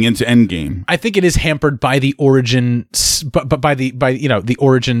leading into Endgame. I think it is hampered by the origin, by the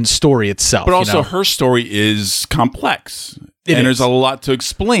origin story itself. But also her story is complex. There's a lot to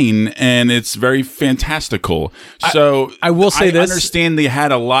explain, and it's very fantastical. So I will say this. I understand they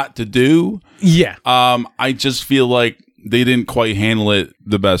had a lot to do. Yeah. I just feel like they didn't quite handle it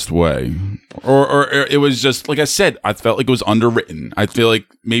the best way. Or it was just, like I said, I felt like it was underwritten. I feel like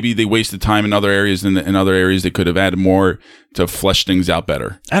maybe they wasted time in other areas, and in other areas they could have added more to flesh things out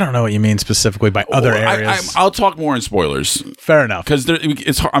better. I don't know what you mean specifically by other areas. I'll talk more in spoilers. Fair enough. Because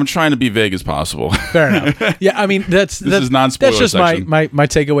I'm trying to be vague as possible. Fair enough. Yeah, I mean, this is non-spoiler. That's just section. my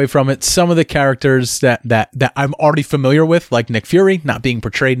takeaway from it. Some of the characters that I'm already familiar with, like Nick Fury, not being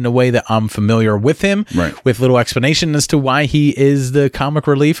portrayed in a way that I'm familiar with him, with little explanation as to why he is the comic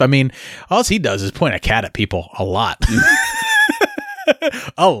relief. I mean, all he does is point a cat at people a lot.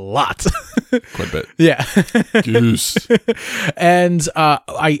 A lot. Quite a bit. Yeah. Goose. And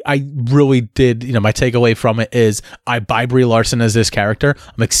I really did, my takeaway from it is I buy Brie Larson as this character.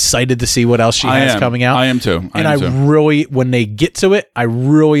 I'm excited to see what else she has coming out. I am too. Really, when they get to it, I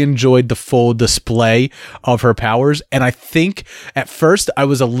really enjoyed the full display of her powers. And I think at first I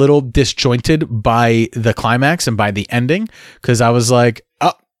was a little disjointed by the climax and by the ending, because I was like,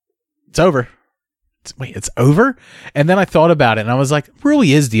 oh, it's over. Wait, it's over? And then I thought about it and I was like,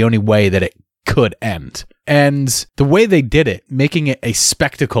 really is the only way that it could end. And the way they did it, making it a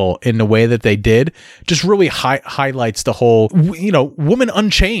spectacle in the way that they did, just really highlights the whole, woman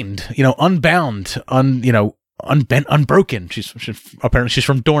unchained, unbound, unbent, unbroken. She's apparently she's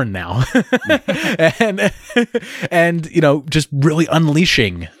from Dorne now, and just really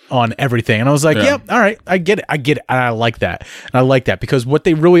unleashing on everything. And I was like, yeah, all right, I get it. And I like that. And I like that because what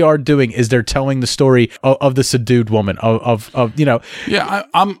they really are doing is they're telling the story of the subdued woman of Yeah,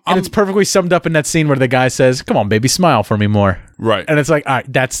 and it's perfectly summed up in that scene where the guy says, "Come on, baby, smile for me more." Right. And it's like, all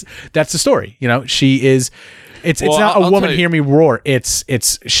right, that's the story. She is. It's not a woman hear me roar.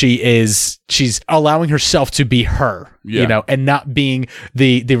 She's allowing herself to be her, and not being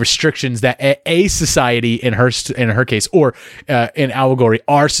the restrictions that a society in her case, or in allegory,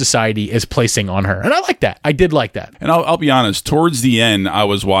 our society is placing on her. And I like that. I did like that. And I'll be honest. Towards the end, I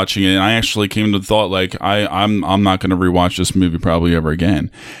was watching it, and I actually came to the thought like I'm not going to rewatch this movie probably ever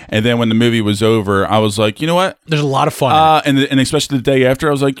again. And then when the movie was over, I was like, you know what? There's a lot of fun. And especially the day after,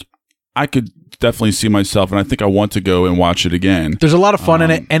 I was like, I could definitely see myself, and I think I want to go and watch it again. There's a lot of fun in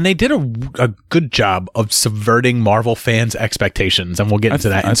it, and they did a good job of subverting Marvel fans' expectations, and we'll get into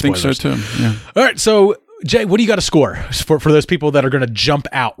that in spoilers. I think so too. Yeah. All right, so Jay, what do you got to score for those people that are going to jump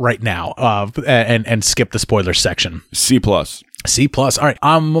out right now and skip the spoiler section? C+. C+. All right.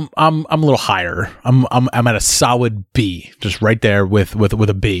 I'm a little higher. I'm at a solid B, just right there with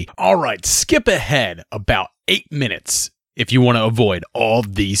a B. All right. Skip ahead about 8 minutes if you want to avoid all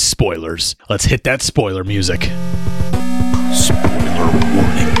these spoilers. Let's hit that spoiler music. Spoiler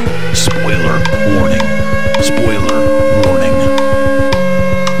warning. Spoiler warning. Spoiler warning.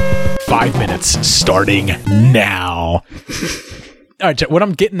 5 minutes starting now. All right, Chet, what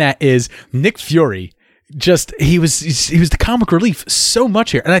I'm getting at is Nick Fury. He was the comic relief so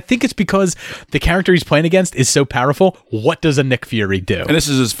much here, and I think it's because the character he's playing against is so powerful. What does a Nick Fury do? And this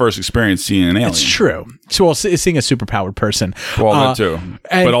is his first experience seeing an alien. It's true. So seeing a superpowered person. Well, that too,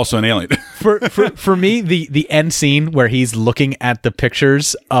 but also an alien. for me, the end scene where he's looking at the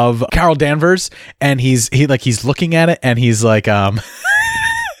pictures of Carol Danvers, and he's looking at it, and he's like,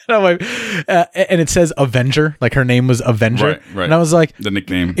 and it says Avenger, like her name was Avenger. Right. And I was like, the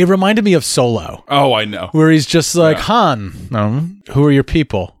nickname. It reminded me of Solo. Oh, I know. Where he's just like, Han, who are your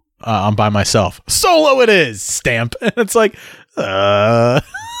people? I'm by myself. Solo it is, stamp. And it's like, I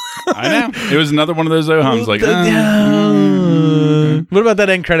know. It was another one of those hums. Like, what about that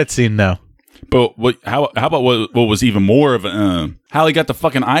end credit scene though? But how about what was even more of how he got the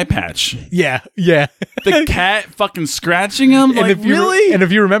fucking eye patch? Yeah. The cat fucking scratching him. And really? And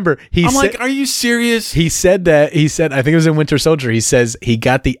if you remember, I'm like, are you serious? He said, I think it was in Winter Soldier. He says he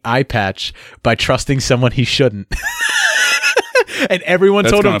got the eye patch by trusting someone he shouldn't. And everyone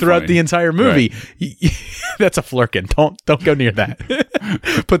told him throughout the entire movie, right. That's a flirkin. Don't go near that.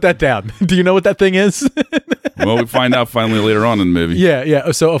 Put that down. Do you know what that thing is? Well, we find out finally later on in the movie.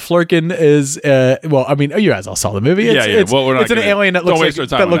 Yeah. So a flirkin is, you guys all saw the movie. It's an alien that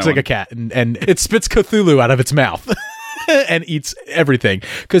looks like a cat, and it spits Cthulhu out of its mouth. And eats everything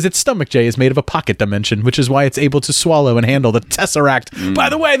because its stomach, Jay, is made of a pocket dimension, which is why it's able to swallow and handle the Tesseract. By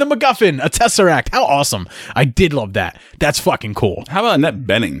the way, the MacGuffin, a Tesseract. How awesome. I did love that. That's fucking cool. How about Annette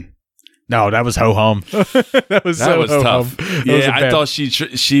Bening? No, that was ho-hum. that was tough. Yeah, I thought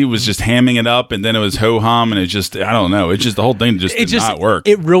she was just hamming it up, and then it was ho-hum, and it just, I don't know. It just, the whole thing just did not work.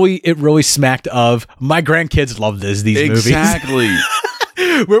 It really smacked of, my grandkids love these movies. Exactly.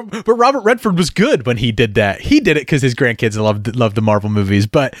 But Robert Redford was good when he did that. He did it because his grandkids loved the Marvel movies.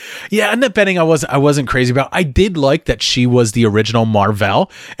 But yeah, Annette Bening, I wasn't crazy about. I did like that she was the original Marvel,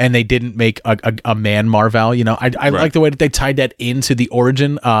 and they didn't make a man Marvel. You know, I like the way that they tied that into the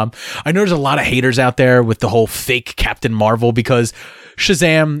origin. I know there's a lot of haters out there with the whole fake Captain Marvel because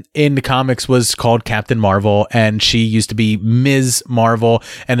Shazam in the comics was called Captain Marvel, and she used to be Ms. Marvel,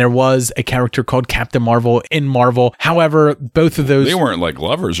 and there was a character called Captain Marvel in Marvel. However, both of those, they weren't like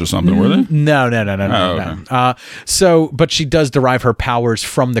lovers or something, were they? No. Okay. But she does derive her powers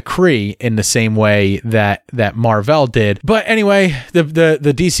from the Kree in the same way that Marvel did. But anyway, the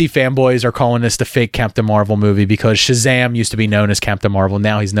DC fanboys are calling this the fake Captain Marvel movie because Shazam used to be known as Captain Marvel.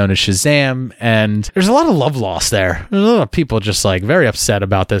 Now he's known as Shazam, and there's a lot of love lost there. There's a lot of people just like very upset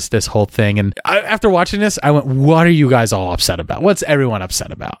about this whole thing. And after watching this, I went, "What are you guys all upset about? What's everyone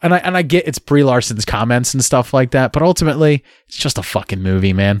upset about?" And I get it's Brie Larson's comments and stuff like that, but ultimately, it's just a fucking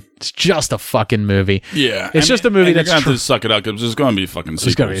movie, man. It's just a fucking movie. Yeah. It's just a movie that's going to suck it up because there's going to be fucking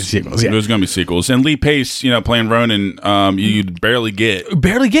sequels. There's going to be sequels, yeah. There's going to be sequels. And Lee Pace, playing Ronan, you barely get.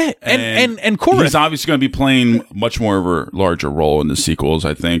 And Korath. He's obviously going to be playing much more of a larger role in the sequels,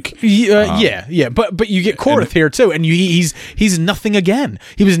 I think. Yeah. But you get Korath here too, and he's nothing again.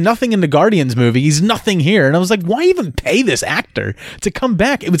 He was nothing in the Guardians movie. He's nothing here. And I was like, why even pay this actor to come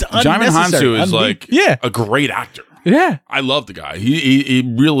back? It was unnecessary. Djimon Hounsou is a great actor. Yeah, I love the guy.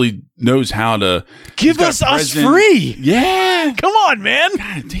 He really knows how to give us free. Yeah, come on, man.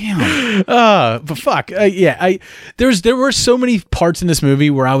 God damn. But fuck. There were so many parts in this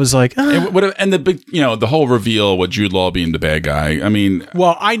movie where I was like, and the big, the whole reveal with Jude Law being the bad guy. I mean,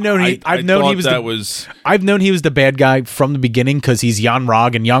 well, I've known he was the bad guy from the beginning because he's Jan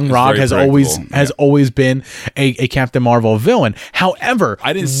Rog, and Jan Rog has always been a Captain Marvel villain. However,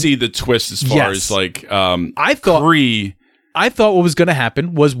 I didn't see the twist as far as like I thought what was going to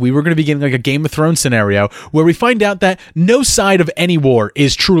happen was we were going to be getting like a Game of Thrones scenario where we find out that no side of any war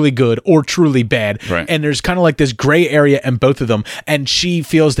is truly good or truly bad. Right. And there's kind of like this gray area in both of them. And she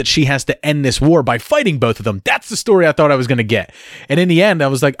feels that she has to end this war by fighting both of them. That's the story I thought I was going to get. And in the end, I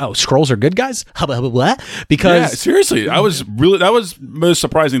was like, oh, Skrulls are good guys? Because seriously, that was the most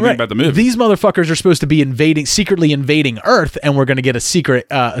surprising thing about the movie. These motherfuckers are supposed to be secretly invading Earth, and we're going to get a secret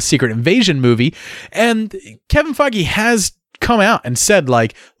invasion movie. And Kevin Feige has come out and said,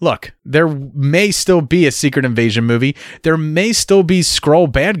 like, look, there may still be a secret invasion movie. There may still be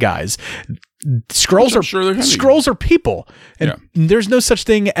Skrull bad guys. Skrulls are sure they're gonna be. Skrulls are people, and there's no such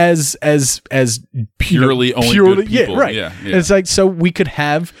thing as purely only good people. Yeah, right. Yeah. It's like, so we could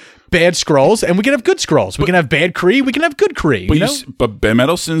have bad Skrulls and we can have good Skrulls. We can have bad Kree. We can have good Kree. But Ben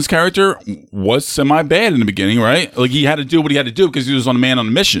Mendelsohn's character was semi-bad in the beginning, right? Like, he had to do what he had to do because he was on a man on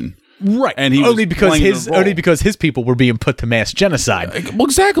a mission. Right, and he only was because his people were being put to mass genocide. Well,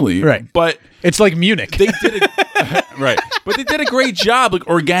 exactly. Right, but it's like Munich. They did it right, but they did a great job, like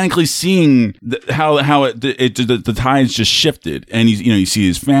organically seeing how the tides just shifted, and you see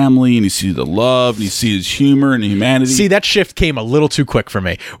his family, and you see the love, and you see his humor and humanity. See, that shift came a little too quick for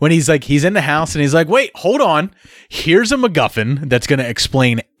me when he's in the house and he's like, "Wait, hold on, here's a MacGuffin that's going to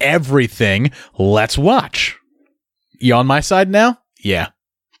explain everything. Let's watch. You on my side now? Yeah."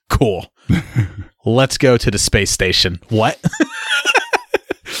 Cool. Let's go to the space station. What?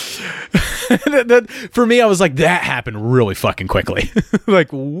 For me, I was like, that happened really fucking quickly. Like,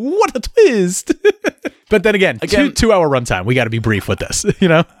 what a twist. But then again, 2-hour runtime. We got to be brief with this,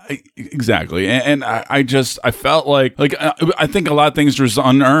 Exactly. And I felt like I think a lot of things were just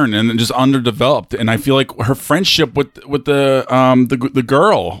unearned and just underdeveloped. And I feel like her friendship with the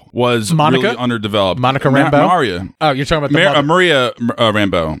girl was Monica? really underdeveloped. Monica Rambeau? Maria. Oh, you're talking about Maria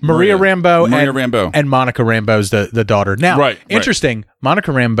Rambeau. Maria Rambeau. Maria Rambeau. And Monica Rambeau's the daughter. Now, interesting.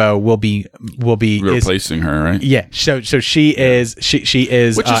 Monica Rambeau will be replacing her, right? Yeah. So she is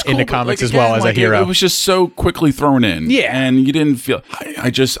cool, in the comics as well as a hero. It was just so quickly thrown in. Yeah. And you didn't feel I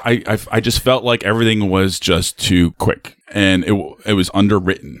just felt like everything was just too quick. And it was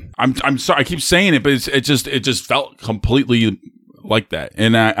underwritten. I'm sorry, I keep saying it, but it just felt completely like that,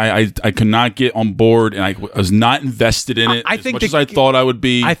 and I could not get on board, and I was not invested in it as much as I thought I would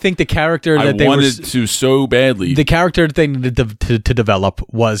be. I think the character that they wanted to so badly. The character they needed to develop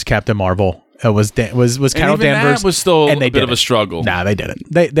was Captain Marvel. Was Carol Danvers. That was still and they a bit of a struggle. Nah, they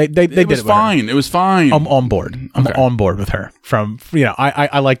didn't. They did it with fine. her. It was fine. I'm on board. I'm on board with her.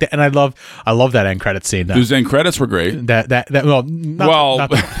 I liked it, and I love that end credit scene. Those end credits were great. The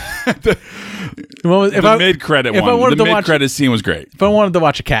mid credit one. The mid credit scene was great. If I wanted to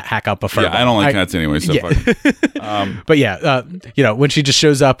watch a cat hack up a fur, I don't like cats anyway. So but when she just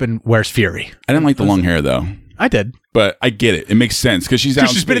shows up and wears Fury. I didn't like the long hair though. I did, but I get it. It makes sense because she's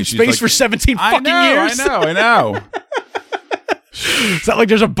been in space for 17 fucking years. I know. It's not like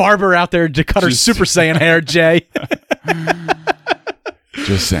there's a barber out there to cut her Super Saiyan hair, Jay.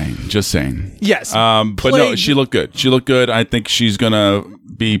 Just saying. Yes. But no, she looked good. I think she's gonna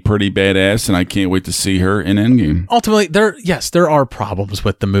be pretty badass, and I can't wait to see her in Endgame. Ultimately, there are problems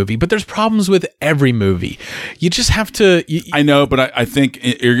with the movie, but there's problems with every movie. You just have to. I know, but I think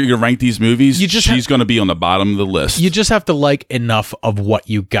you're gonna rank these movies. She's gonna be on the bottom of the list. You just have to like enough of what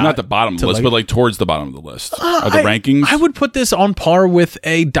you got. Not the bottom of the list, but like towards the bottom of the list. Are the rankings? I would put this on par with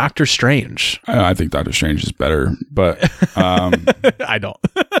a Doctor Strange. I think Doctor Strange is better, but I don't.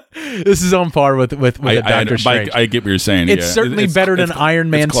 This is on par with a Doctor Strange. I get what you're saying. It's certainly better than Iron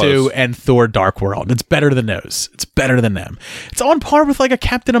Man 2 and Thor: Dark World. It's better than those. It's better than them. It's on par with like a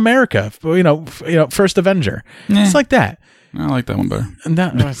Captain America, First Avenger. It's like that. I like that one better.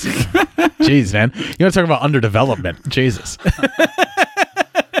 Jeez, man. You want to talk about underdevelopment? Jesus.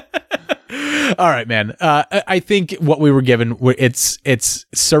 All right, man. I think what we were given, it's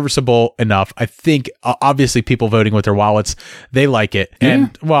serviceable enough. I think obviously people voting with their wallets, they like it.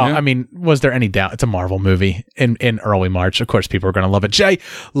 And I mean, was there any doubt? It's a Marvel movie in early March. Of course, people are going to love it. Jay,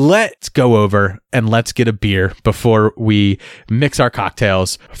 let's go over and let's get a beer before we mix our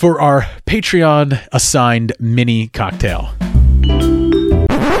cocktails for our Patreon assigned mini cocktail.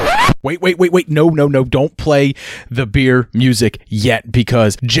 Wait. No. Don't play the beer music yet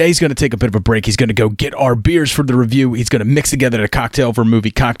because Jay's going to take a bit of a break. He's going to go get our beers for the review. He's going to mix together a cocktail for movie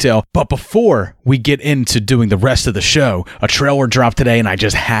cocktail. But before we get into doing the rest of the show, a trailer dropped today and I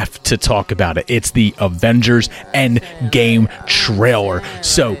just have to talk about it. It's the Avengers Endgame trailer.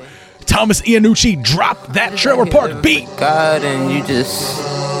 So, Thomas Iannucci, drop that Trailer Park beat. God, and you just...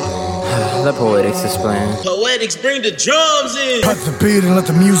 Let Poetics explain. Poetics, bring the drums in. Cut the beat and let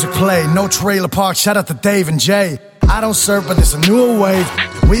the music play. No Trailer Park, shout out to Dave and Jay. I don't serve, but there's a newer wave.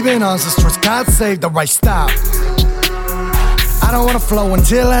 We've been on since towards God save the right stop. I don't want to flow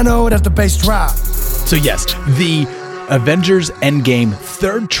until I know that the bass drop. So yes, the Avengers Endgame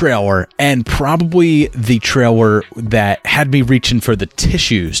third trailer, and probably the trailer that had me reaching for the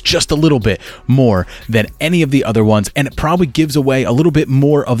tissues just a little bit more than any of the other ones, and it probably gives away a little bit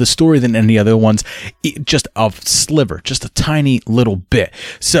more of the story than any other ones, just a sliver, just a tiny little bit.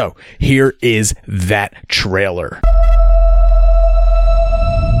 So here is that trailer.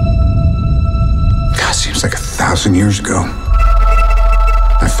 God, seems like 1,000 years ago.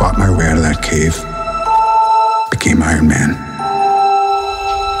 I fought my way out of that cave, became Iron Man.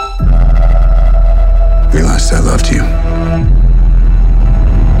 Realized I loved you.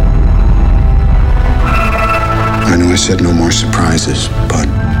 I know I said no more surprises, but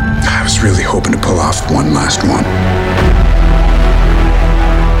I was really hoping to pull off one last one.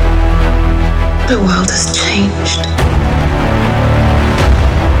 The world has changed.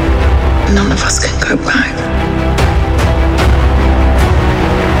 None of us can go back.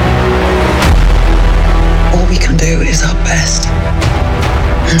 All we can do is our best.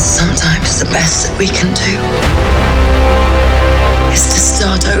 And sometimes the best that we can do is to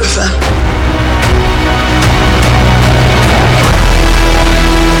start over.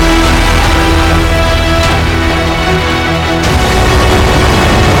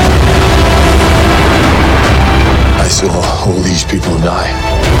 I saw all these people die.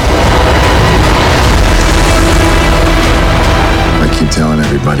 I keep telling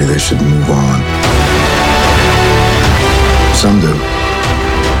everybody they should move on. Some do,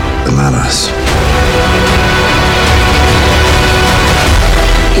 but not us.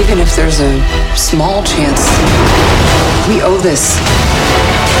 Even if there's a small chance, we owe this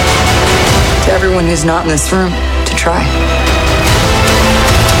to everyone who's not in this room to try.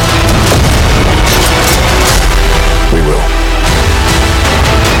 We will.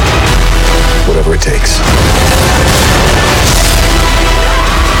 Whatever it takes.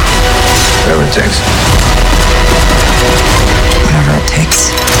 Whatever it takes. Whatever it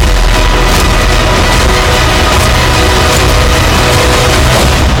takes.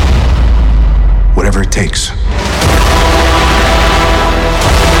 Whatever it takes.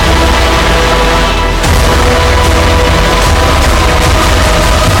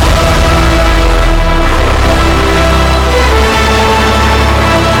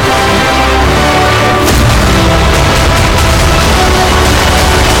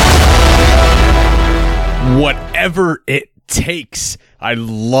 Whatever it takes. I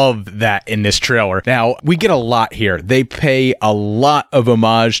love that in this trailer. Now, we get a lot here. They pay a lot of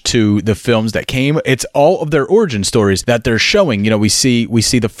homage to the films that came. It's all of their origin stories that they're showing. You know, we see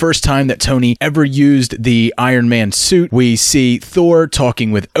the first time that Tony ever used the Iron Man suit. We see Thor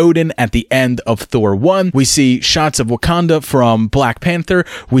talking with Odin at the end of Thor 1. We see shots of Wakanda from Black Panther.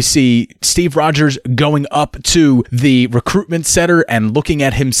 We see Steve Rogers going up to the recruitment center and looking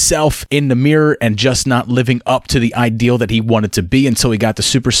at himself in the mirror and just not living up to the ideal that he wanted to be until he got the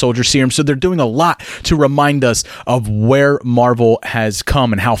super soldier serum. So they're doing a lot to remind us of where Marvel has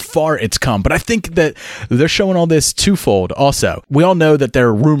come and how far it's come. But I think that they're showing all this twofold also. We all know that there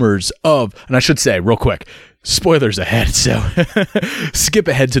are rumors of, and I should say real quick, spoilers ahead, so skip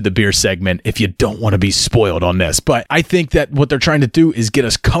ahead to the beer segment if you don't want to be spoiled on this. But I think that what they're trying to do is get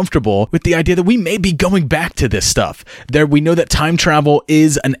us comfortable with the idea that we may be going back to this stuff. We know that time travel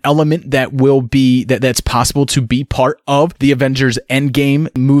is an element that will be that's possible to be part of the Avengers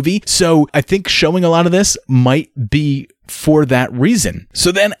Endgame movie. So I think showing a lot of this might be for that reason.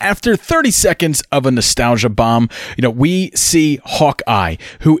 So then after 30 seconds of a nostalgia bomb, we see Hawkeye,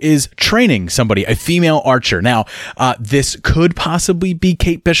 who is training somebody, a female archer. Now, this could possibly be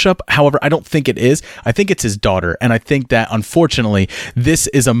Kate Bishop. However, I don't think it is. I think it's his daughter. And I think that unfortunately, this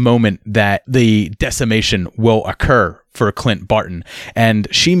is a moment that the decimation will occur for Clint Barton, and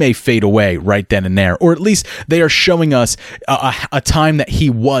she may fade away right then and there, or at least they are showing us a time that he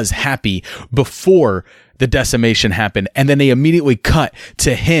was happy before the decimation happened, and then they immediately cut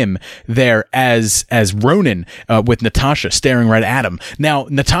to him there as Ronin with Natasha staring right at him. Now,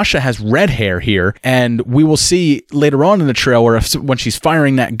 Natasha has red hair here, and we will see later on in the trailer when she's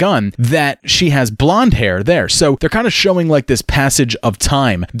firing that gun that she has blonde hair there. So they're kind of showing like this passage of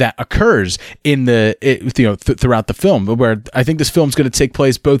time that occurs in throughout the film, where I think this film's going to take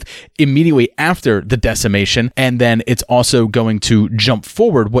place both immediately after the decimation, and then it's also going to jump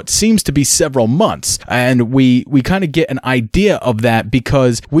forward what seems to be several months. And we kind of get an idea of that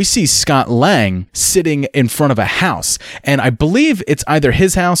because we see Scott Lang sitting in front of a house, and I believe it's either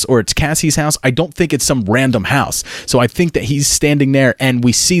his house or it's Cassie's house. I don't think it's some random house. So I think that he's standing there, and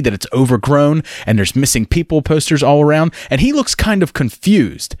we see that it's overgrown and there's missing people posters all around, and he looks kind of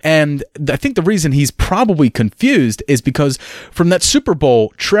confused. And I think the reason he's probably confused is because from that Super Bowl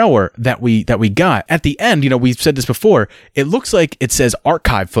trailer that we got at the end, we've said this before, it looks like it says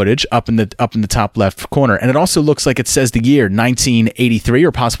archive footage up in the top left corner, and it also looks like it says the year 1983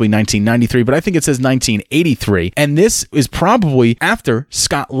 or possibly 1993, but I think it says 1983, and this is probably after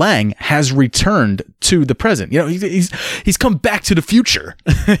Scott Lang has returned to the present. He's come back to the future,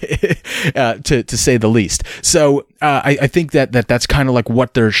 to say the least. So I think that's kind of like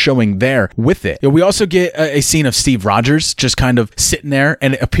what they're showing there with it. We also get a scene of Steve Rogers just kind of sitting there,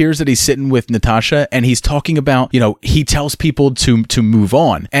 and it appears that he's sitting with Natasha, and he's talking about, he tells people to move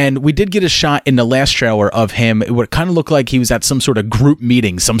on. And we did get a shot in the last trailer of him. It would kind of look like he was at some sort of group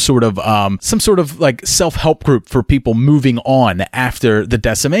meeting, some sort of like self-help group for people moving on after the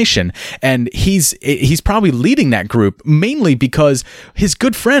decimation. And he's probably leading that group mainly because his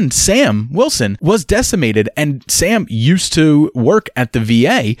good friend Sam Wilson was decimated, and Sam used to work at the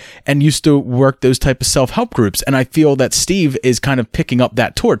VA and used to work those type of self-help groups. And I feel that Steve is kind of picking up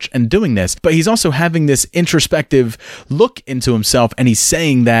that torch and doing this, but he's also having this introspective look into himself, and he's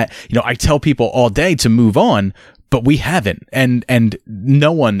saying that, I tell people all day to move on, but we haven't, and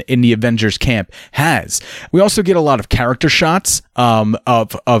no one in the Avengers camp has. We also get a lot of character shots of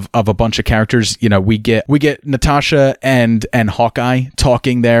a bunch of characters. We get Natasha and Hawkeye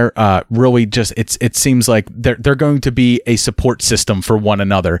talking there. Really, just it seems like they're going to be a support system for one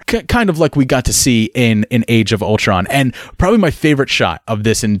another, kind of like we got to see in Age of Ultron. And probably my favorite shot of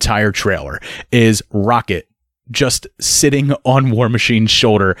this entire trailer is Rocket just sitting on War Machine's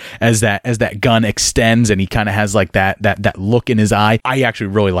shoulder as that gun extends, and he kind of has like that look in his eye. I actually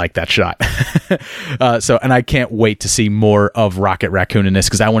really like that shot. And I can't wait to see more of Rocket Raccoon in this,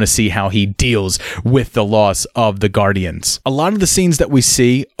 because I want to see how he deals with the loss of the Guardians. A lot of the scenes that we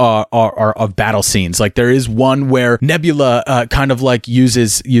see are of battle scenes. Like there is one where Nebula kind of like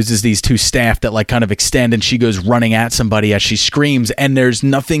uses these two staff that like kind of extend, and she goes running at somebody as she screams, and there's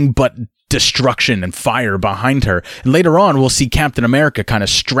nothing but destruction and fire behind her. And later on, we'll see Captain America kind of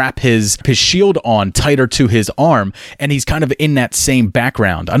strap his shield on tighter to his arm, and he's kind of in that same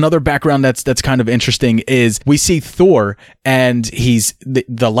background. Another background that's kind of interesting is we see Thor, and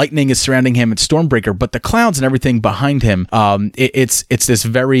the lightning is surrounding him at Stormbreaker, but the clouds and everything behind him, it's this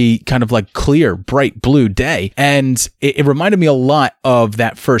very kind of like clear, bright blue day. And it reminded me a lot of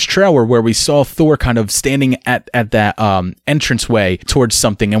that first trailer where we saw Thor kind of standing at that entranceway towards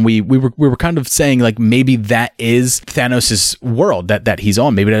something, and we were kind of saying like maybe that is Thanos' world that he's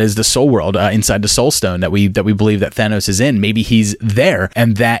on. Maybe that is the Soul World inside the Soul Stone that we believe that Thanos is in. Maybe he's there,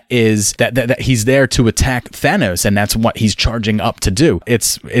 and that is that he's there to attack Thanos, and that's what he's charging up to do.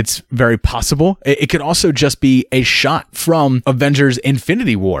 It's very possible. It could also just be a shot from Avengers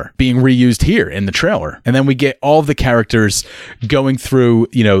Infinity War being reused here in the trailer. And then we get all the characters going through,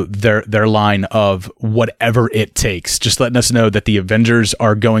 their line of whatever it takes, just letting us know that the Avengers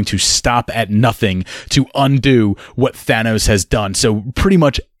are going to stop at nothing to undo what Thanos has done. So pretty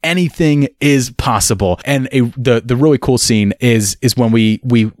much anything is possible. And the really cool scene is when we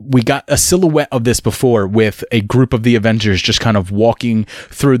got a silhouette of this before with a group of the Avengers just kind of walking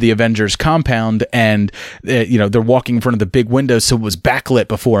through the Avengers compound, and they're walking in front of the big window, so it was backlit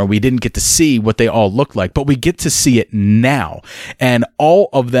before and we didn't get to see what they all look like, but we get to see it now. And all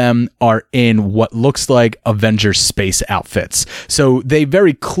of them are in what looks like Avengers space outfits. So they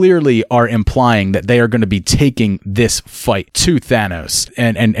very clearly are implying that they are going to be taking this fight to Thanos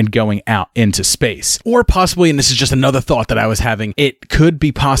and going out into space. Or possibly, and this is just another thought that I was having, it could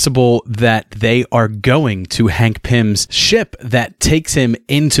be possible that they are going to Hank Pym's ship that takes him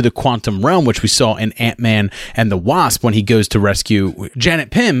into the quantum realm, which we saw in Ant-Man and the Wasp when he goes to rescue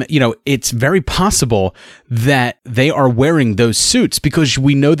Janet Pym. It's very possible that they are wearing those suits, because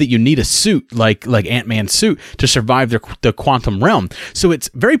we know that you need a suit like Ant-Man's suit to survive the quantum realm. So it's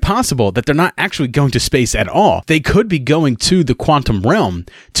very possible that they're not actually going to space at all. They could be going to the quantum realm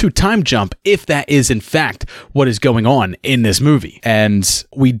to time jump, if that is in fact what is going on in this movie. And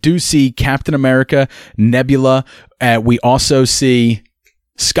we do see Captain America, Nebula, we also see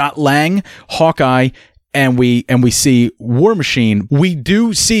Scott Lang, Hawkeye, and we see War Machine. We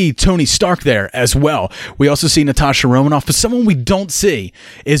do see Tony Stark there as well. We also see Natasha Romanoff, but someone we don't see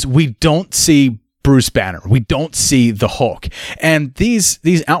Bruce Banner. We don't see the Hulk. And these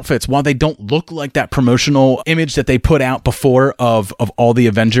outfits, while they don't look like that promotional image that they put out before of all the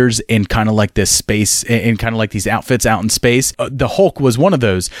Avengers in kind of like this space, in kind of like these outfits out in space, the Hulk was one of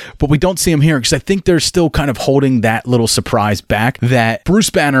those, but we don't see him here because I think they're still kind of holding that little surprise back that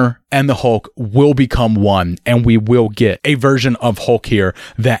Bruce Banner and the Hulk will become one, and we will get a version of Hulk here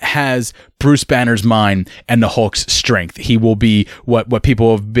that has Bruce Banner's mind and the Hulk's strength. He will be what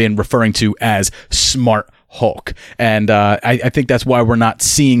people have been referring to as Smart Hulk. And I think that's why we're not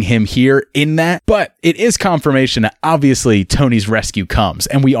seeing him here in that. But it is confirmation that obviously Tony's rescue comes,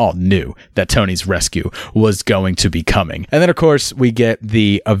 and we all knew that Tony's rescue was going to be coming. And then, of course, we get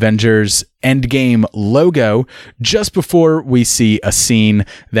the Avengers Endgame logo just before we see a scene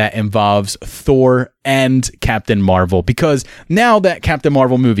that involves Thor and Captain Marvel, because now that Captain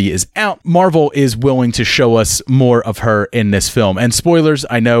Marvel movie is out, Marvel is willing to show us more of her in this film. And spoilers,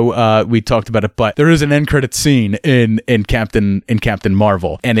 I know we talked about it, but there is an end credit scene in Captain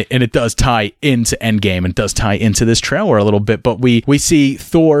Marvel, and it does tie into Endgame and does tie into this trailer a little bit. But we see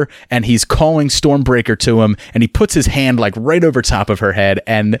Thor, and he's calling Stormbreaker to him, and he puts his hand like right over top of her head,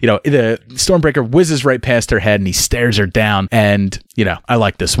 and the Stormbreaker whizzes right past her head, and he stares her down. And I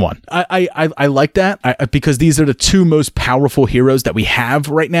like this one. I like that. Because these are the two most powerful heroes that we have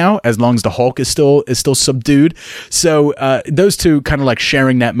right now, as long as the Hulk is still subdued. So those two kind of like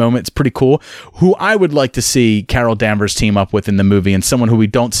sharing that moment. It's pretty cool. Who I would like to see Carol Danvers team up with in the movie, and someone who we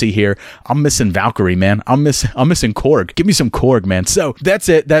don't see here. I'm missing Valkyrie, man. I'm missing Korg. Give me some Korg, man. So that's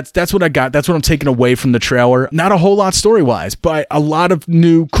it. That's what I got. That's what I'm taking away from the trailer. Not a whole lot story wise, but a lot of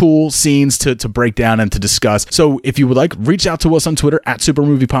new cool scenes to break down and to discuss. So if you would like, reach out to us on Twitter at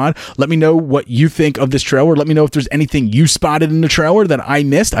SuperMoviePod. Let me know what you think of this trailer. Let me know if there's anything you spotted in the trailer that I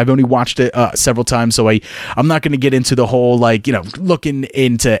missed. I've only watched it several times, so I'm not going to get into the whole looking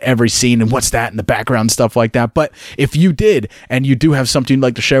into every scene and what's that in the background, stuff like that. But if you did and you do have something you'd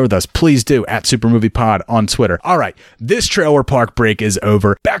like to share with us, please do at SuperMoviePod on Twitter. All right, this trailer park break is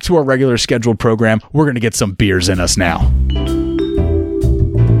over. Back to our regular scheduled program. We're going to get some beers in us now.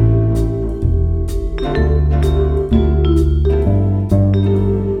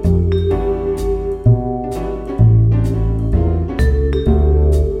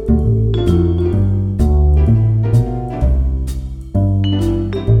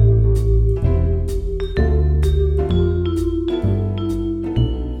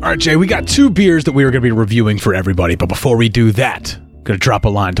 All right, Jay, we got two beers that we are going to be reviewing for everybody. But before we do that, going to drop a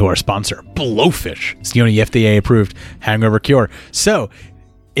line to our sponsor, Blowfish. It's the only FDA-approved hangover cure. So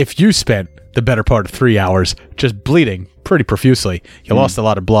if you spent the better part of 3 hours just bleeding pretty profusely, you lost a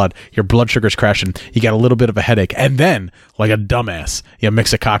lot of blood, your blood sugar's crashing, you got a little bit of a headache, and then, like a dumbass, you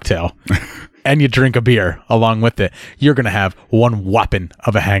mix a cocktail and you drink a beer along with it, you're going to have one whopping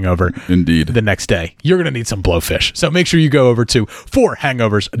of a hangover. Indeed. The next day. You're going to need some Blowfish. So make sure you go over to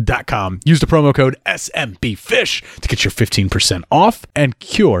forhangovers.com. Use the promo code SMBFISH to get your 15% off and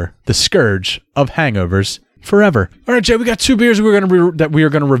cure the scourge of hangovers forever. All right, Jay, we got two beers that we are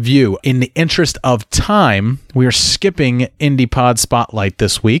going to review. In the interest of time, we are skipping Indie Pod Spotlight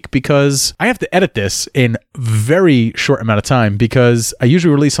this week because I have to edit this in very short amount of time because I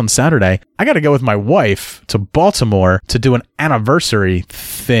usually release on Saturday. I got to go with my wife to Baltimore to do an anniversary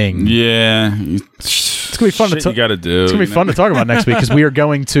thing. Yeah. It's going to be fun you got to do. It's going to be fun to talk about next week because we are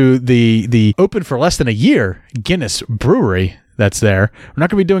going to the open for less than a year Guinness Brewery that's there. We're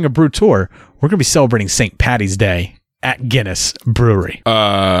not going to be doing a brew tour. We're going to be celebrating St. Paddy's Day at Guinness Brewery.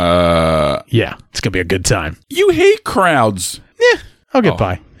 Yeah, it's going to be a good time. You hate crowds. Yeah, I'll get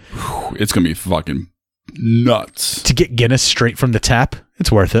by. It's going to be fucking nuts. To get Guinness straight from the tap,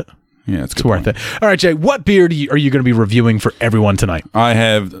 it's worth it. Yeah, it's worth it. All right, Jay, what beer are you going to be reviewing for everyone tonight? I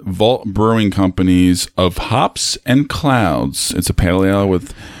have Vault Brewing Company's Of Hops and Clouds. It's a pale ale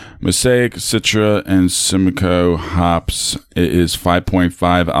with Mosaic, Citra, and Simcoe hops. It is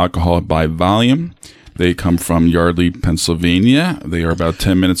 5.5 alcohol by volume. They come from Yardley, Pennsylvania. They are about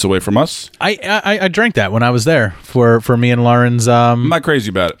 10 minutes away from us. I drank that when I was there for me and Lauren's. I'm not crazy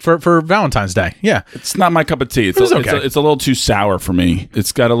about it. For Valentine's Day. Yeah. It's not my cup of tea. It's okay. It's a little too sour for me.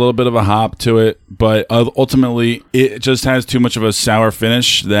 It's got a little bit of a hop to it, but ultimately it just has too much of a sour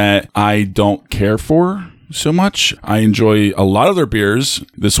finish that I don't care for so much. I enjoy a lot of their beers.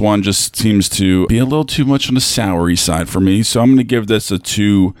 This one just seems to be a little too much on the soury side for me, so I'm going to give this a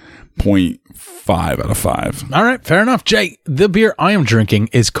 2.5 out of 5. All right, fair enough. Jay, the beer I am drinking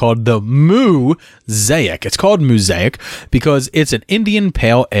is called the Mosaic. It's called Mosaic because it's an Indian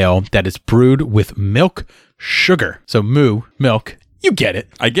pale ale that is brewed with milk sugar. So milk. You get it.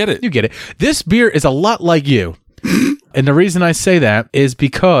 I get it. You get it. This beer is a lot like you. And the reason I say that is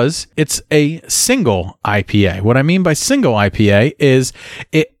because it's a single IPA. What I mean by single IPA is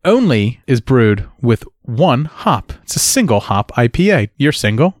it only is brewed with one hop. It's a single hop IPA. You're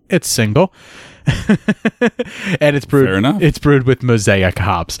single. It's single. And it's brewed. Fair enough. It's brewed with Mosaic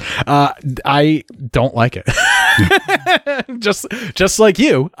hops. I don't like it. just like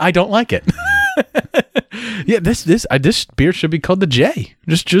you, I don't like it. Yeah, this beer should be called the J.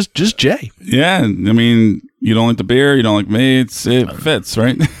 Just J. Yeah, I mean, you don't like the beer, you don't like me. It fits,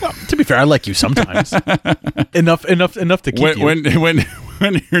 right? Well, to be fair, I like you sometimes. enough to keep you.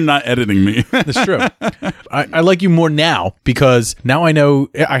 when you're not editing me. That's true. I like you more now because now I know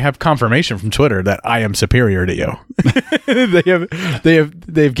I have confirmation from Twitter that I am superior to you.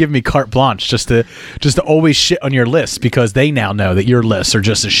 they've given me carte blanche just to always shit on your lists because they now know that your lists are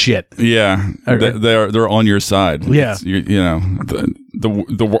just as shit. Yeah, they're on your side. Yeah,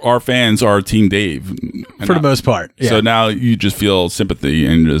 our fans are Team Dave for the most part. Yeah. So now you just feel sympathy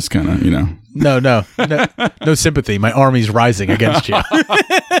and just kind of No sympathy. My army's rising against you.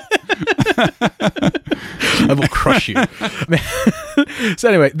 I will crush you. So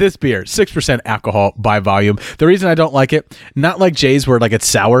anyway, this beer, 6% alcohol by volume. The reason I don't like it, not like Jay's where like it's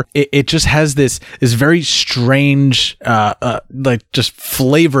sour, it just has this very strange like just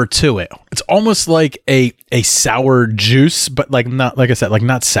flavor to it. It's almost like a sour juice, but like not, like I said, like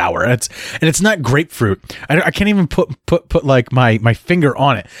not sour. It's not grapefruit. I can't even put like my finger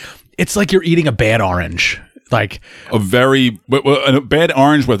on it. It's like you're eating a bad orange. Like a bad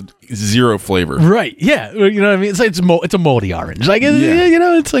orange with zero flavor. Right. Yeah. You know what I mean? It's a moldy orange. Like,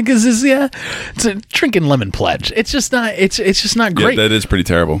 it's like, it's a drinking lemon pledge. It's just not great. Yeah, that is pretty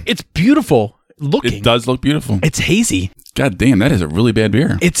terrible. It's beautiful looking. It does look beautiful. It's hazy. God damn, that is a really bad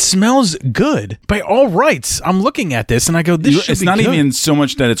beer. It smells good. By all rights, I'm looking at this and I go, it's not even so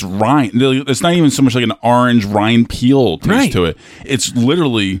much that it's rind. It's not even so much like an orange rind peel taste to it. It's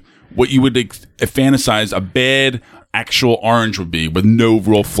literally what you would fantasize a bad actual orange would be with no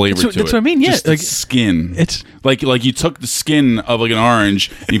real flavor to it. That's what I mean. Yeah, just like skin. It's like you took the skin of like an orange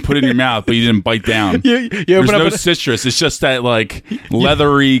and you put it in your mouth, but you didn't bite down. There's no citrus. It's just that like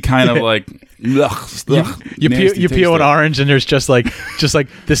leathery kind of like. You peel an orange and there's just like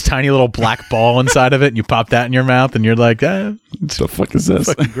this tiny little black ball inside of it, and you pop that in your mouth, and you're like, the fuck is this?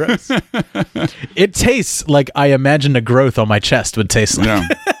 Fucking gross. It tastes like I imagined a growth on my chest would taste like. Yeah.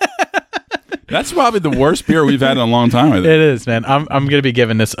 That's probably the worst beer we've had in a long time. I think. It is, man. I'm gonna be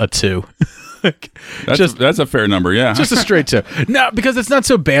giving this a 2. That's a fair number, yeah. Just a straight 2. No, because it's not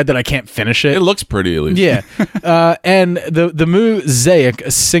so bad that I can't finish it. It looks pretty, at least. Yeah. And the Mosaic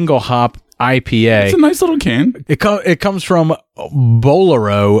single hop IPA. It's a nice little can. It comes from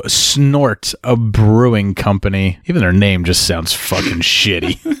Bolero Snort, a brewing company. Even their name just sounds fucking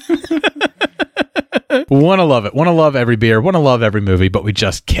shitty. Want to love it. Want to love every beer. Want to love every movie, but we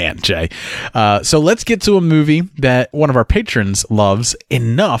just can't, Jay. So let's get to a movie that one of our patrons loves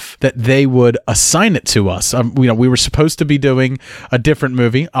enough that they would assign it to us. We were supposed to be doing a different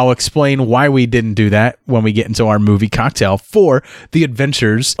movie. I'll explain why we didn't do that when we get into our movie cocktail for The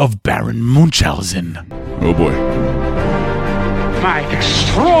Adventures of Baron Munchausen. Oh boy. My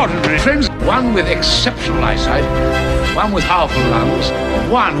extraordinary friends, one with exceptional eyesight, one with powerful lungs,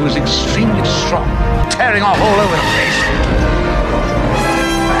 one who is extremely strong, tearing off all over the place.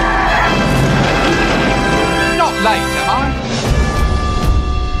 Not late, am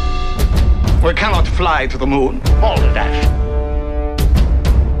I? We cannot fly to the moon. Balderdash.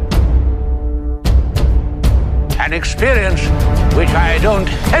 An experience which I don't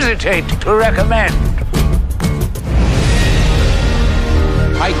hesitate to recommend.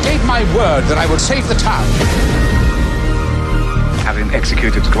 I gave my word that I would save the town. Have him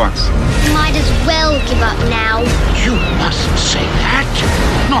executed at once. Might as well give up now. You mustn't say that.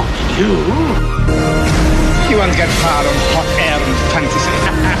 Not you. You won't get far on hot air and fantasy.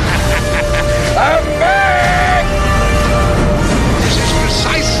 I'm back! This is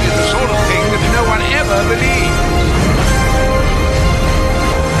precisely the sort of thing that no one ever believed.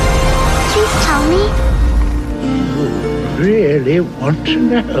 Please tell me. Really want to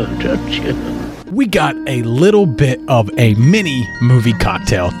know, don't you? We got a little bit of a mini movie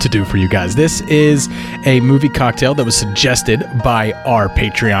cocktail to do for you guys. This is a movie cocktail that was suggested by our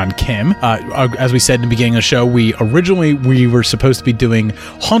Patreon, Kim. As we said in the beginning of the show, we were supposed to be doing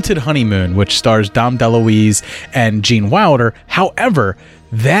Haunted Honeymoon, which stars Dom DeLuise and Gene Wilder. However,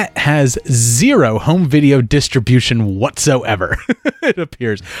 that has 0 home video distribution whatsoever. It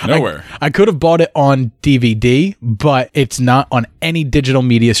appears nowhere. I could have bought it on DVD, but it's not on any digital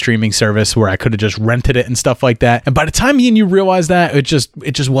media streaming service where I could have just rented it and stuff like that. And by the time me and you realized that, it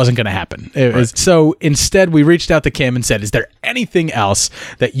just wasn't going to happen. So instead, we reached out to Kim and said, "Is there anything else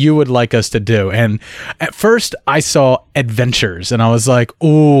that you would like us to do?" And at first, I saw Adventures, and I was like,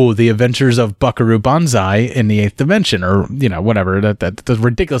 "Oh, the Adventures of Buckaroo Banzai in the Eighth Dimension," or whatever that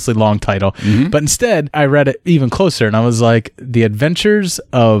ridiculously long title. Mm-hmm. But instead I read it even closer and I was like, The Adventures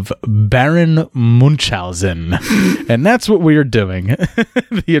of Baron Munchausen. And that's what we are doing.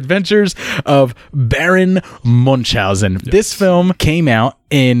 The Adventures of Baron Munchausen. Yes. This film came out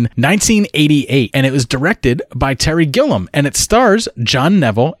in 1988 and it was directed by Terry Gilliam and it stars John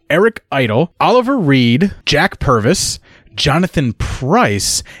Neville, Eric Idle, Oliver Reed, Jack Purvis, Jonathan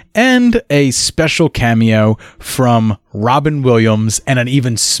Pryce, and a special cameo from Robin Williams, and an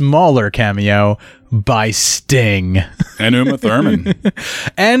even smaller cameo by Sting. And Uma Thurman.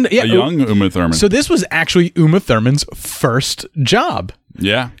 And a young Uma Thurman. So this was actually Uma Thurman's first job.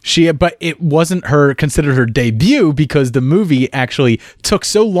 Yeah. But it wasn't considered her debut, because the movie actually took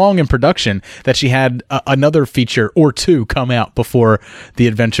so long in production that she had another feature or two come out before The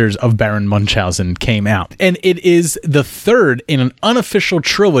Adventures of Baron Munchausen came out. And it is the third in an unofficial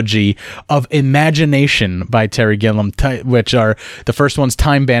trilogy of Imagination by Terry Gilliam, which are, the first one's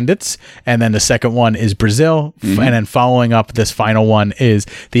Time Bandits, and then the second one is Brazil, and then following up, this final one is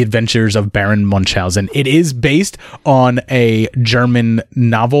The Adventures of Baron Munchausen. It is based on a German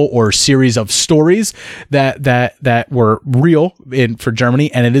novel or series of stories that were real for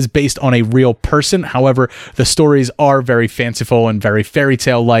Germany, and it is based on a real person. However, the stories are very fanciful and very fairy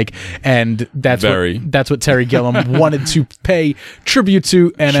tale like, and that's what Terry Gilliam wanted to pay tribute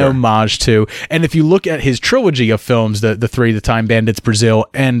to and homage to. And if you look at his trilogy of films, the three, the Time Bandits, Brazil,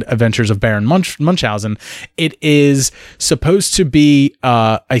 and Adventures of Baron Munchausen, it is supposed to be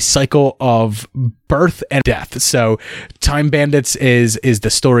a cycle of birth and death. So Time Bandits is the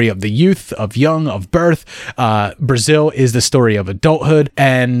story of the youth, of birth. Brazil is the story of adulthood,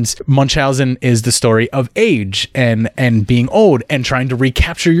 and Munchausen is the story of age and being old and trying to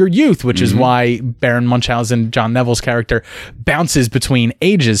recapture your youth, which is why Baron Munchausen, John Neville's character, bounces between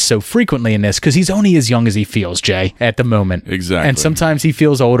ages so frequently in this, because he's only as young as he feels, Jay, at the moment. Exactly. And sometimes he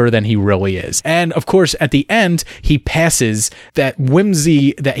feels older than he really is. And of course, at the end, he passes that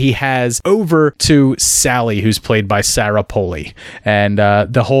whimsy that he has over to Sally, who's played by Sarah Polley, and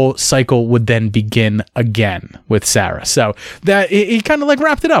the whole cycle would then begin again with Sarah. So that he kind of like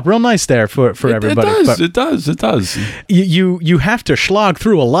wrapped it up real nice there for everybody. It does. You have to slog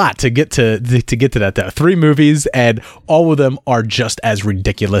through a lot to get to that. There are 3 movies, and all of them are just as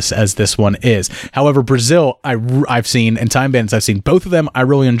ridiculous as this one is. However, Brazil, I've seen, and Time Bandits, I've seen both of them. I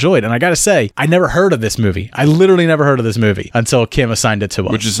really enjoyed, and I gotta say, I never heard of this movie. I literally never heard of this movie until Kim assigned it to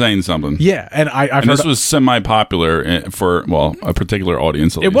us, which is saying something. Yeah, and this was semi-popular for a particular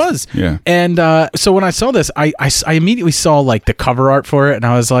audience. It was, yeah. And so when I saw this, I immediately saw like the cover art for it, and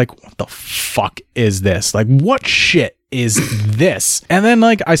I was like, "What the fuck is this? Like, what shit is this?" And then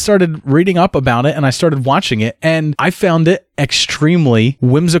like I started reading up about it, and I started watching it, and I found it extremely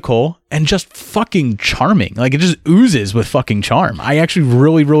whimsical and just fucking charming. Like, it just oozes with fucking charm. I actually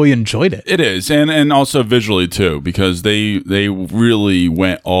really, really enjoyed it. It is, and also visually too, because they really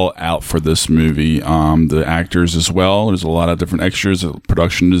went all out for this movie. The actors as well. There's a lot of different extras. The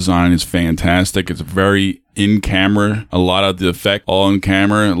production design is fantastic. It's very in camera, a lot of the effect all in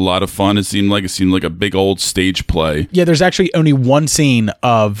camera, a lot of fun. It seemed like a big old stage play. Yeah, there's actually only one scene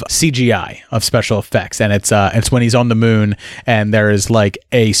of CGI, of special effects, and it's when he's on the moon and there is like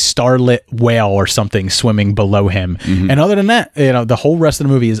a starlit whale or something swimming below him. And other than that, the whole rest of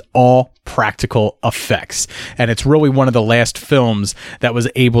the movie is all practical effects, and it's really one of the last films that was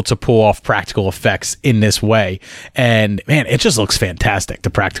able to pull off practical effects in this way. And man, it just looks fantastic,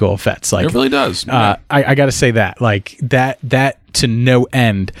 the practical effects. Like, it really does. I gotta say that, like, that to no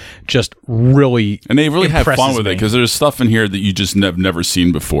end just really, and they really have fun with me. it, because there's stuff in here that you just never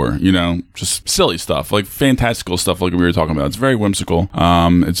seen before, just silly stuff, like fantastical stuff like we were talking about. It's very whimsical,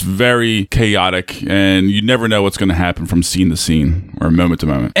 it's very chaotic, and you never know what's going to happen from scene to scene or moment to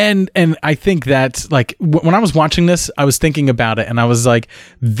moment. And I think that, like, when I was watching this, I was thinking about it, and I was like,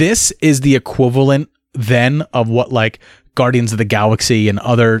 this is the equivalent then of what like Guardians of the Galaxy and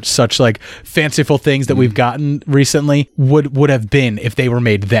other such like fanciful things that we've gotten recently would have been if they were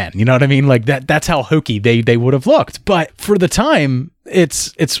made then. You know what I mean? Like that's how hokey they would have looked. But for the time,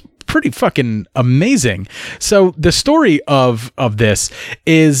 it's pretty fucking amazing. So the story of this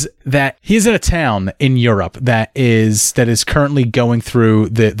is that he's in a town in Europe that is currently going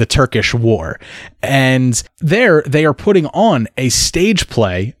through the Turkish war, and there they are putting on a stage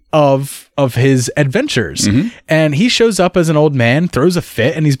play of his adventures. And he shows up as an old man, throws a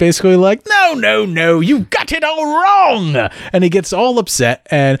fit, and he's basically like, no, you got it all wrong. And he gets all upset,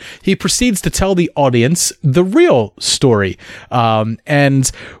 and he proceeds to tell the audience the real story.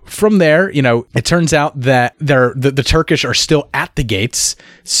 And from there, it turns out that the Turkish are still at the gates.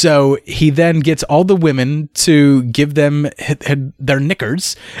 So he then gets all the women to give them their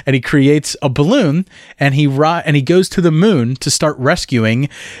knickers, and he creates a balloon, and he goes to the moon to start rescuing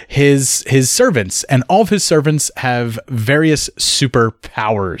his servants, and all of his servants have various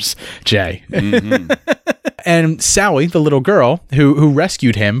superpowers, Jay. Mm-hmm. And Sally, the little girl who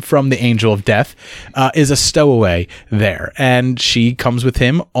rescued him from the Angel of Death, is a stowaway there. And she comes with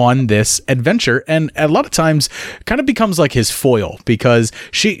him on this adventure. And a lot of times kind of becomes like his foil, because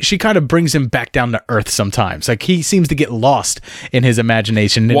she kind of brings him back down to earth sometimes. Like, he seems to get lost in his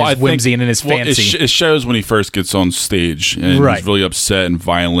imagination, in his whimsy, and in his fancy. It shows when he first gets on stage, and he's really upset and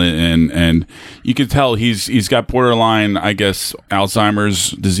violent, and you can tell he's got borderline, I guess,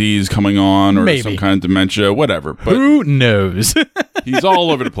 Alzheimer's disease coming on, or some kind of dementia, whatever. But who knows? He's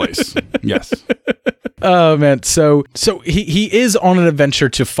all over the place. Yes. Oh man, so he is on an adventure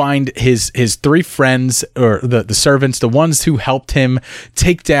to find his three friends, or the servants, the ones who helped him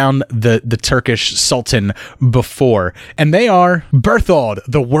take down the Turkish Sultan before. And they are Berthold,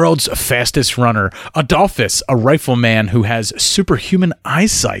 the world's fastest runner, Adolphus, a rifleman who has superhuman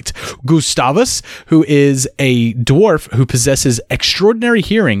eyesight, Gustavus, who is a dwarf who possesses extraordinary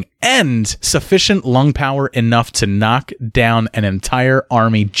hearing and sufficient lung power enough to knock down an entire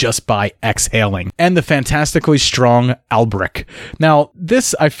army just by exhaling, and the fantastically strong Albrecht. Now,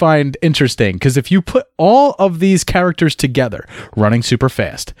 this I find interesting, because if you put all of these characters together, running super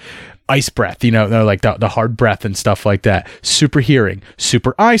fast, ice breath, like the hard breath and stuff like that, super hearing,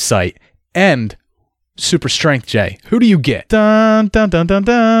 super eyesight, and super strength, Jay, who do you get? Dun, dun, dun, dun,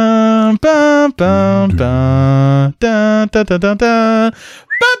 dun, bum, bum, bum, dun, dun, dun, dun, dun.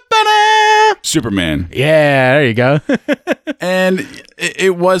 Superman. Yeah, there you go. And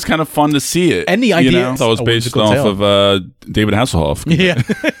it was kind of fun to see it. And the idea that was based off of David Hasselhoff. Yeah.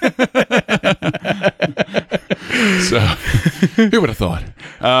 So, who would have thought?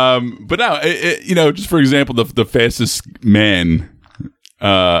 But now, just for example, the fastest man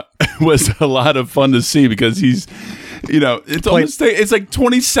was a lot of fun to see, because he's, it's like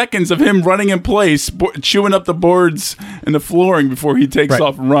 20 seconds of him running in place, chewing up the boards and the flooring before he takes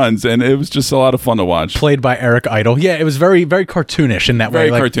off and runs, and it was just a lot of fun to watch. Played by Eric Idle. Yeah, it was very, very cartoonish in that way.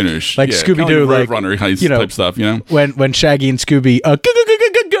 Very cartoonish. Like Scooby-Doo, like Runner type stuff, When Shaggy and Scooby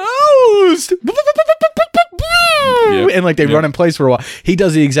ghost! Yep. And they run in place for a while. He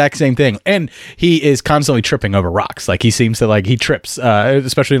does the exact same thing, and he is constantly tripping over rocks. Like, he seems to he trips,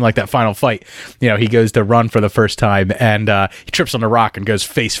 especially in that final fight. He goes to run for the first time, and he trips on the rock and goes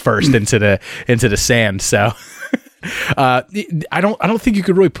face first into the sand. So I don't think you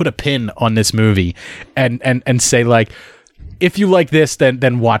could really put a pin on this movie and say if you like this,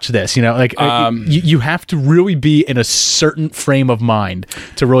 then watch this. You have to really be in a certain frame of mind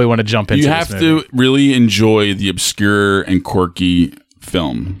to really want to jump into this movie. You have to really enjoy the obscure and quirky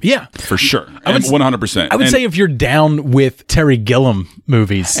film. Yeah. For sure. 100%. I would say if you're down with Terry Gilliam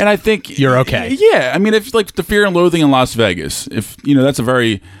movies, and I think you're okay. Yeah. I mean, if The Fear and Loathing in Las Vegas, if that's a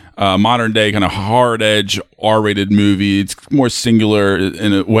very modern day kind of hard edge R-rated movie. It's more singular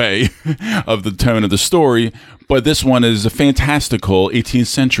in a way of the tone of the story. But this one is a fantastical 18th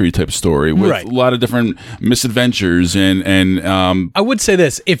century type story with a lot of different misadventures and I would say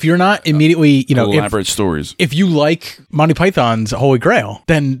this: if you're not immediately, elaborate stories. If you like Monty Python's Holy Grail,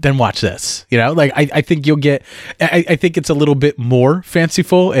 then watch this. I think you'll get. I think it's a little bit more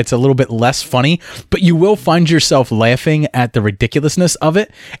fanciful. It's a little bit less funny, but you will find yourself laughing at the ridiculousness of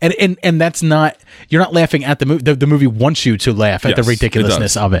it, and that's not. You're not laughing at the movie. The movie wants you to laugh at the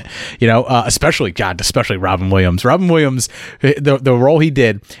ridiculousness of it. Especially Robin Williams. Robin Williams, the role he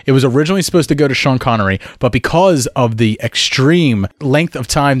did, it was originally supposed to go to Sean Connery, but because of the extreme length of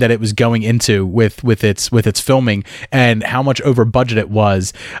time that it was going into with its filming and how much over budget it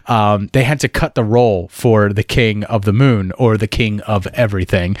was, they had to cut the role for the King of the Moon, or the King of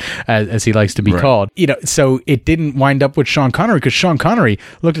Everything, as he likes to be called. So it didn't wind up with Sean Connery, because Sean Connery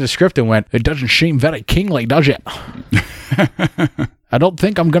looked at the script and went, "It doesn't seem very kingly, does it?" I don't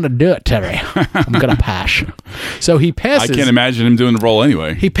think I'm going to do it, Terry. I'm going to pass. So he passes. I can't imagine him doing the role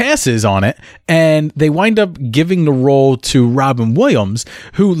anyway. He passes on it, and they wind up giving the role to Robin Williams,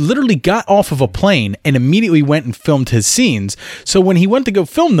 who literally got off of a plane and immediately went and filmed his scenes. So when he went to go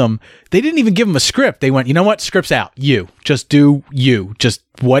film them, they didn't even give him a script. They went, "You know what? Script's out. Just do you. Just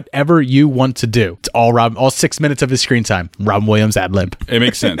whatever you want to do." It's all 6 minutes of his screen time. Robin Williams ad-lib. It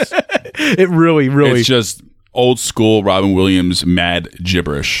makes sense. It really, really. It's just old school Robin Williams mad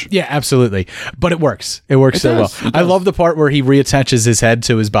gibberish. Yeah, absolutely. But it works. It works so well. I love the part where he reattaches his head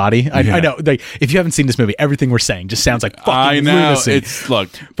to his body. I know. If you haven't seen this movie, everything we're saying just sounds like fucking lunacy.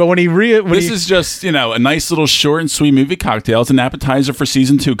 But when this is just a nice little short and sweet movie cocktail. It's an appetizer for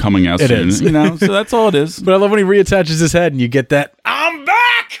season 2 coming out soon. Is. So that's all it is. But I love when he reattaches his head and you get that, "I'm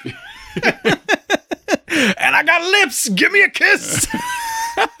back!" and I got lips. Give me a kiss.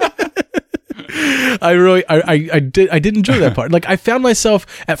 I did enjoy that part. Like, I found myself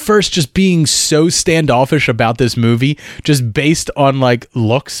at first just being so standoffish about this movie, just based on like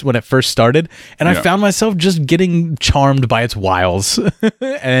looks when it first started, and I found myself just getting charmed by its wiles.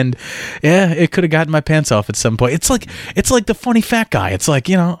 And yeah, it could have gotten my pants off at some point. It's like the funny fat guy. It's like,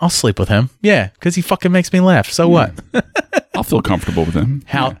 I'll sleep with him. Yeah, because he fucking makes me laugh. So what? I'll feel comfortable with him.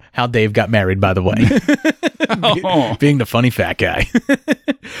 How Dave got married, by the way. Being the funny fat guy.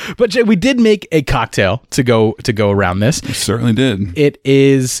 But Jay, we did make a cocktail to go around this. We certainly did. It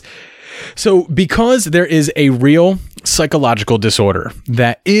is so because there is a real psychological disorder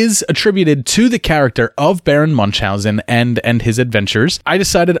that is attributed to the character of Baron Munchausen and his adventures. I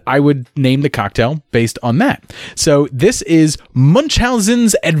decided I would name the cocktail based on that. So this is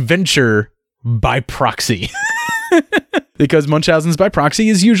Munchausen's Adventure by Proxy. Because Munchausen's by proxy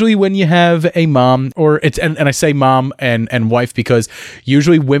is usually when you have a mom, or it's and I say mom and wife because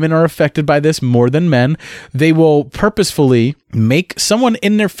usually women are affected by this more than men. They will purposefully make someone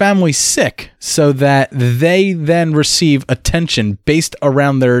in their family sick so that they then receive attention based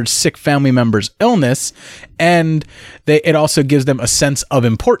around their sick family member's illness, and it also gives them a sense of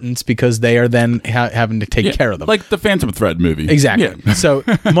importance because they are then having to take care of them. Like the Phantom Thread movie. Exactly. Yeah. So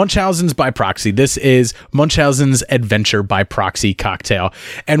Munchausen's by proxy. This is Munchausen's Adventure by Proxy cocktail.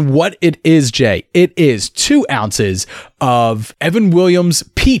 And what it is, Jay, it is 2 ounces of Evan Williams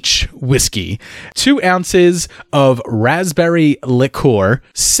peach whiskey, 2 ounces of raspberry liqueur,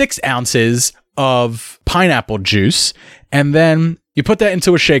 6 ounces of pineapple juice, and then you put that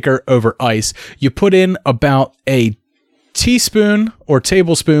into a shaker over ice. You put in about a teaspoon or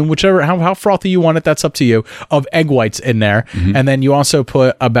tablespoon, whichever, how frothy you want it, that's up to you, of egg whites in there. Mm-hmm. And then you also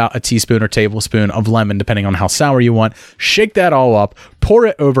put about a teaspoon or tablespoon of lemon, depending on how sour you want. Shake that all up, pour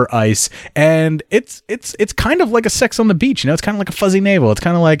it over ice, and it's kind of like a Sex on the Beach, it's kind of like a Fuzzy Navel. It's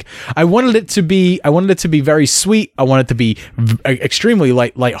kind of like, I wanted it to be very sweet. I wanted it to be extremely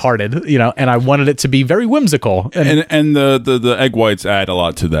lighthearted, and I wanted it to be very whimsical. And the egg whites add a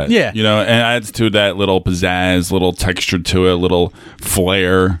lot to that. Yeah. And adds to that little pizzazz, little texture to it, little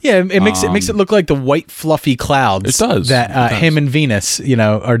flair. Yeah, it makes it look like the white fluffy clouds. It does. That him and Venus,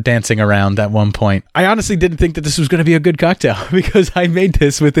 are dancing around at one point. I honestly didn't think that this was going to be a good cocktail because I made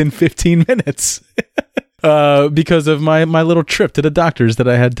this within 15 minutes. Because of my little trip to the doctors that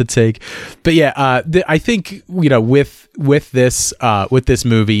I had to take. But yeah, I think, with this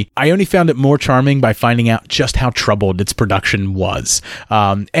movie, I only found it more charming by finding out just how troubled its production was.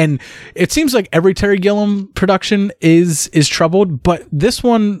 And it seems like every Terry Gilliam production is troubled, but this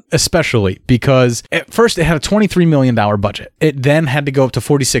one especially, because at first it had a $23 million budget. It then had to go up to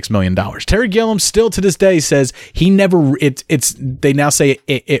 $46 million. Terry Gilliam still to this day says they now say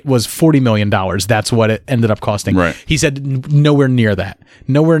it was $40 million. That's what it ended up costing. Right. He said nowhere near that.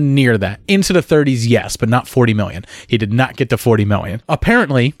 Into the 30s, yes, but not 40 million. He did not get to 40 million.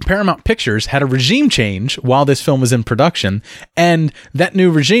 Apparently, Paramount Pictures had a regime change while this film was in production, and that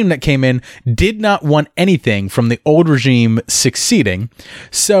new regime that came in did not want anything from the old regime succeeding.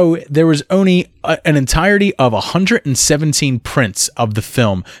 So there was only an entirety of 117 prints of the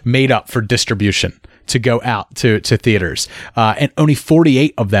film made up for distribution to go out to theaters, and only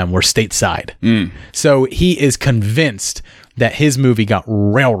 48 of them were stateside. So he is convinced that his movie got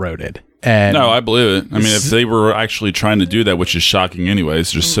railroaded. And no, I believe it. I mean, if they were actually trying to do that, which is shocking anyway,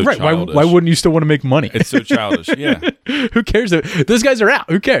 it's just so childish. Why wouldn't you still want to make money? It's so childish, yeah. Who cares? Those guys are out.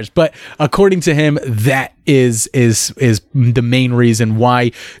 Who cares? But according to him, that is the main reason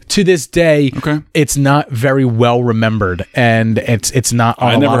why, to this day, it's not very well remembered, and it's not.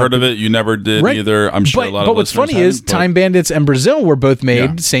 I never heard of it. You never did either. I'm sure a lot of. But what's funny is Time Bandits and Brazil were both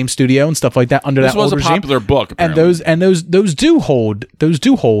made same studio and stuff like that under that old regime. This was a popular book, apparently. and those do hold.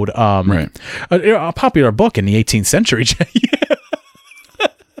 Right. A popular book in the 18th century.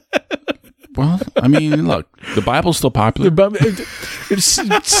 Well, I mean, look, the Bible's still popular. It's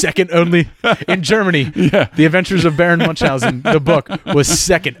second only in Germany. Yeah. The Adventures of Baron Munchausen, the book, was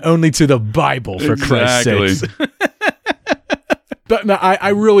second only to the Bible, for Christ's sakes. But no, I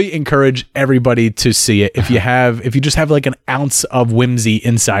really encourage everybody to see it. If you just have like an ounce of whimsy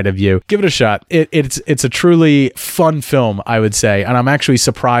inside of you, give it a shot. It's a truly fun film, I would say, and I'm actually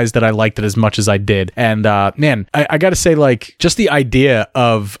surprised that I liked it as much as I did. And man, I got to say, like, just the idea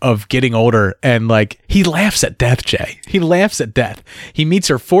of getting older, and like, he laughs at death, Jay. He laughs at death. He meets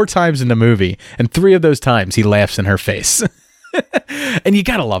her 4 times in the movie, and 3 of those times he laughs in her face. And you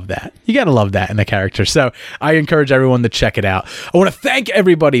gotta love that. You gotta love that in the character. So I encourage everyone to check it out. I want to thank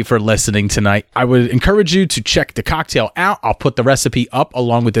everybody for listening tonight. I would encourage you to check the cocktail out. I'll put the recipe up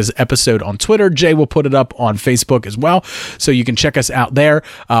along with this episode on Twitter. Jay will put it up on Facebook as well, so you can check us out there.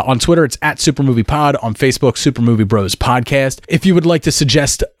 On Twitter, it's at Super Movie Pod. On Facebook, Super Movie Bros Podcast. If you would like to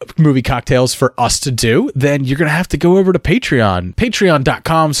suggest movie cocktails for us to do, then you're gonna have to go over to Patreon.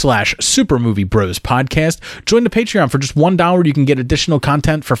 Patreon.com/Super Movie Bros Podcast. Join the Patreon for just $1. You can get additional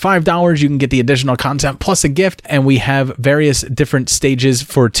content. For $5, you can get the additional content plus a gift. And we have various different stages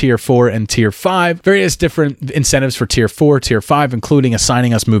for Tier 4 and Tier 5. Various different incentives for Tier 4, Tier 5, including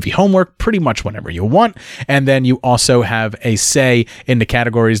assigning us movie homework pretty much whenever you want. And then you also have a say in the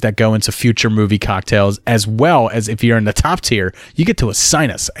categories that go into future movie cocktails, as well as if you're in the top tier, you get to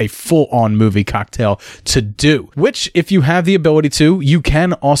assign us a full-on movie cocktail to do, which if you have the ability to, you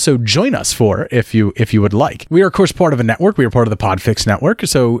can also join us for if you would like. We are, of course, part of a network. We are part of the Podfix Network,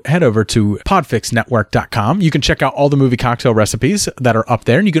 so head over to podfixnetwork.com. You can check out all the movie cocktail recipes that are up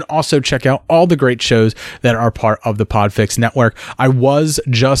there, and you can also check out all the great shows that are part of the Podfix Network. I was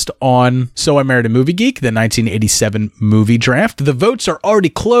just on So I Married a Movie Geek, the 1987 movie draft. The votes are already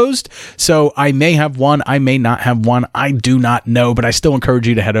closed, so I may have one, I may not have one, I do not know, but I still encourage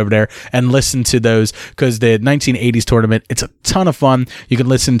you to head over there and listen to those, because the 1980s tournament, it's a ton of fun. You can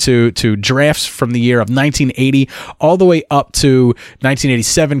listen to drafts from the year of 1980 all the way up to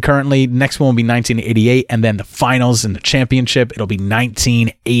 1987 currently. Next one will be 1988, and then the finals and the championship, it'll be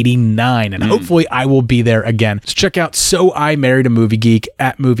 1989, and hopefully I will be there again. So check out So I Married a Movie Geek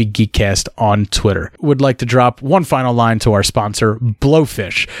at Movie Geekcast on Twitter. Would like to drop one final line to our sponsor,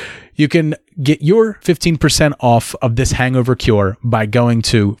 Blowfish. You can get your 15% off of this hangover cure by going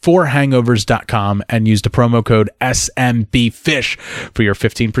to forhangovers.com and use the promo code SMBFish for your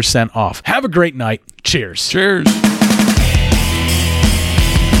 15% off. Have a great night. Cheers. Cheers.